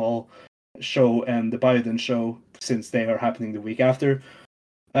Cork and Hall show and the Bioden show, since they are happening the week after.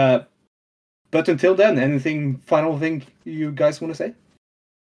 But until then, anything final thing you guys want to say?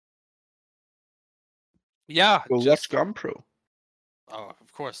 Yeah, Well, watch Gun Pro. Oh,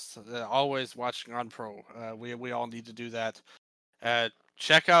 of course. Always watching on Pro. We all need to do that.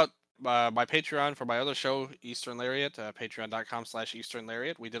 Check out my Patreon for my other show, Eastern Lariat, patreon.com/Eastern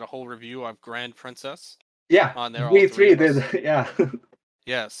Lariat. We did a whole review of Grand Princess. Yeah, on there. We three did. Yeah.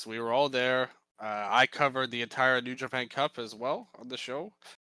 Yes, we were all there. I covered the entire New Japan Cup as well on the show.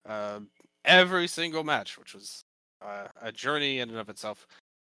 Every single match, which was a journey in and of itself.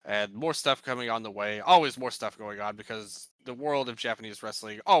 And more stuff coming on the way. Always more stuff going on, because the world of Japanese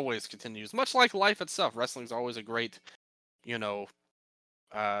wrestling always continues. Much like life itself. Wrestling is always a great,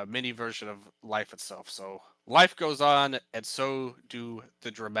 mini version of life itself. So life goes on, and so do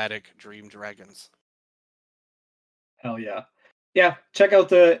the dramatic Dream Dragons. Hell yeah. Yeah, check out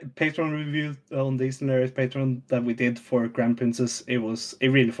the Patreon review on the Eastern Lariat Patreon that we did for Grand Princess. It was a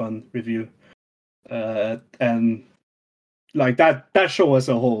really fun review. And like that show as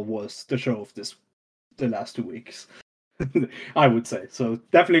a whole was the show of the last 2 weeks. I would say. So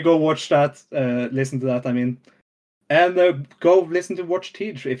definitely go watch that, listen to that, I mean. And go listen to Watch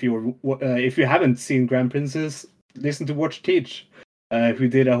Teach if you haven't seen Grand Princess, listen to Watch Teach. Who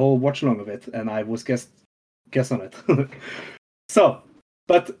did a whole watch along of it, and I was guest on it. So,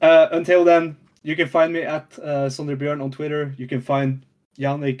 but until then, you can find me at Sonderbjörn on Twitter. You can find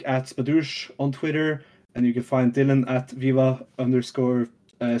Yannick at Spadouche on Twitter, and you can find Dylan at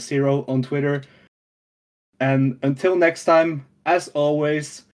Viva_0 on Twitter. And until next time, as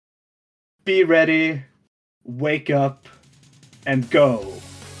always, be ready, wake up, and go.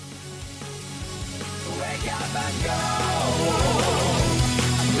 Wake up and go.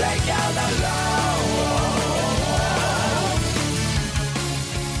 Break out the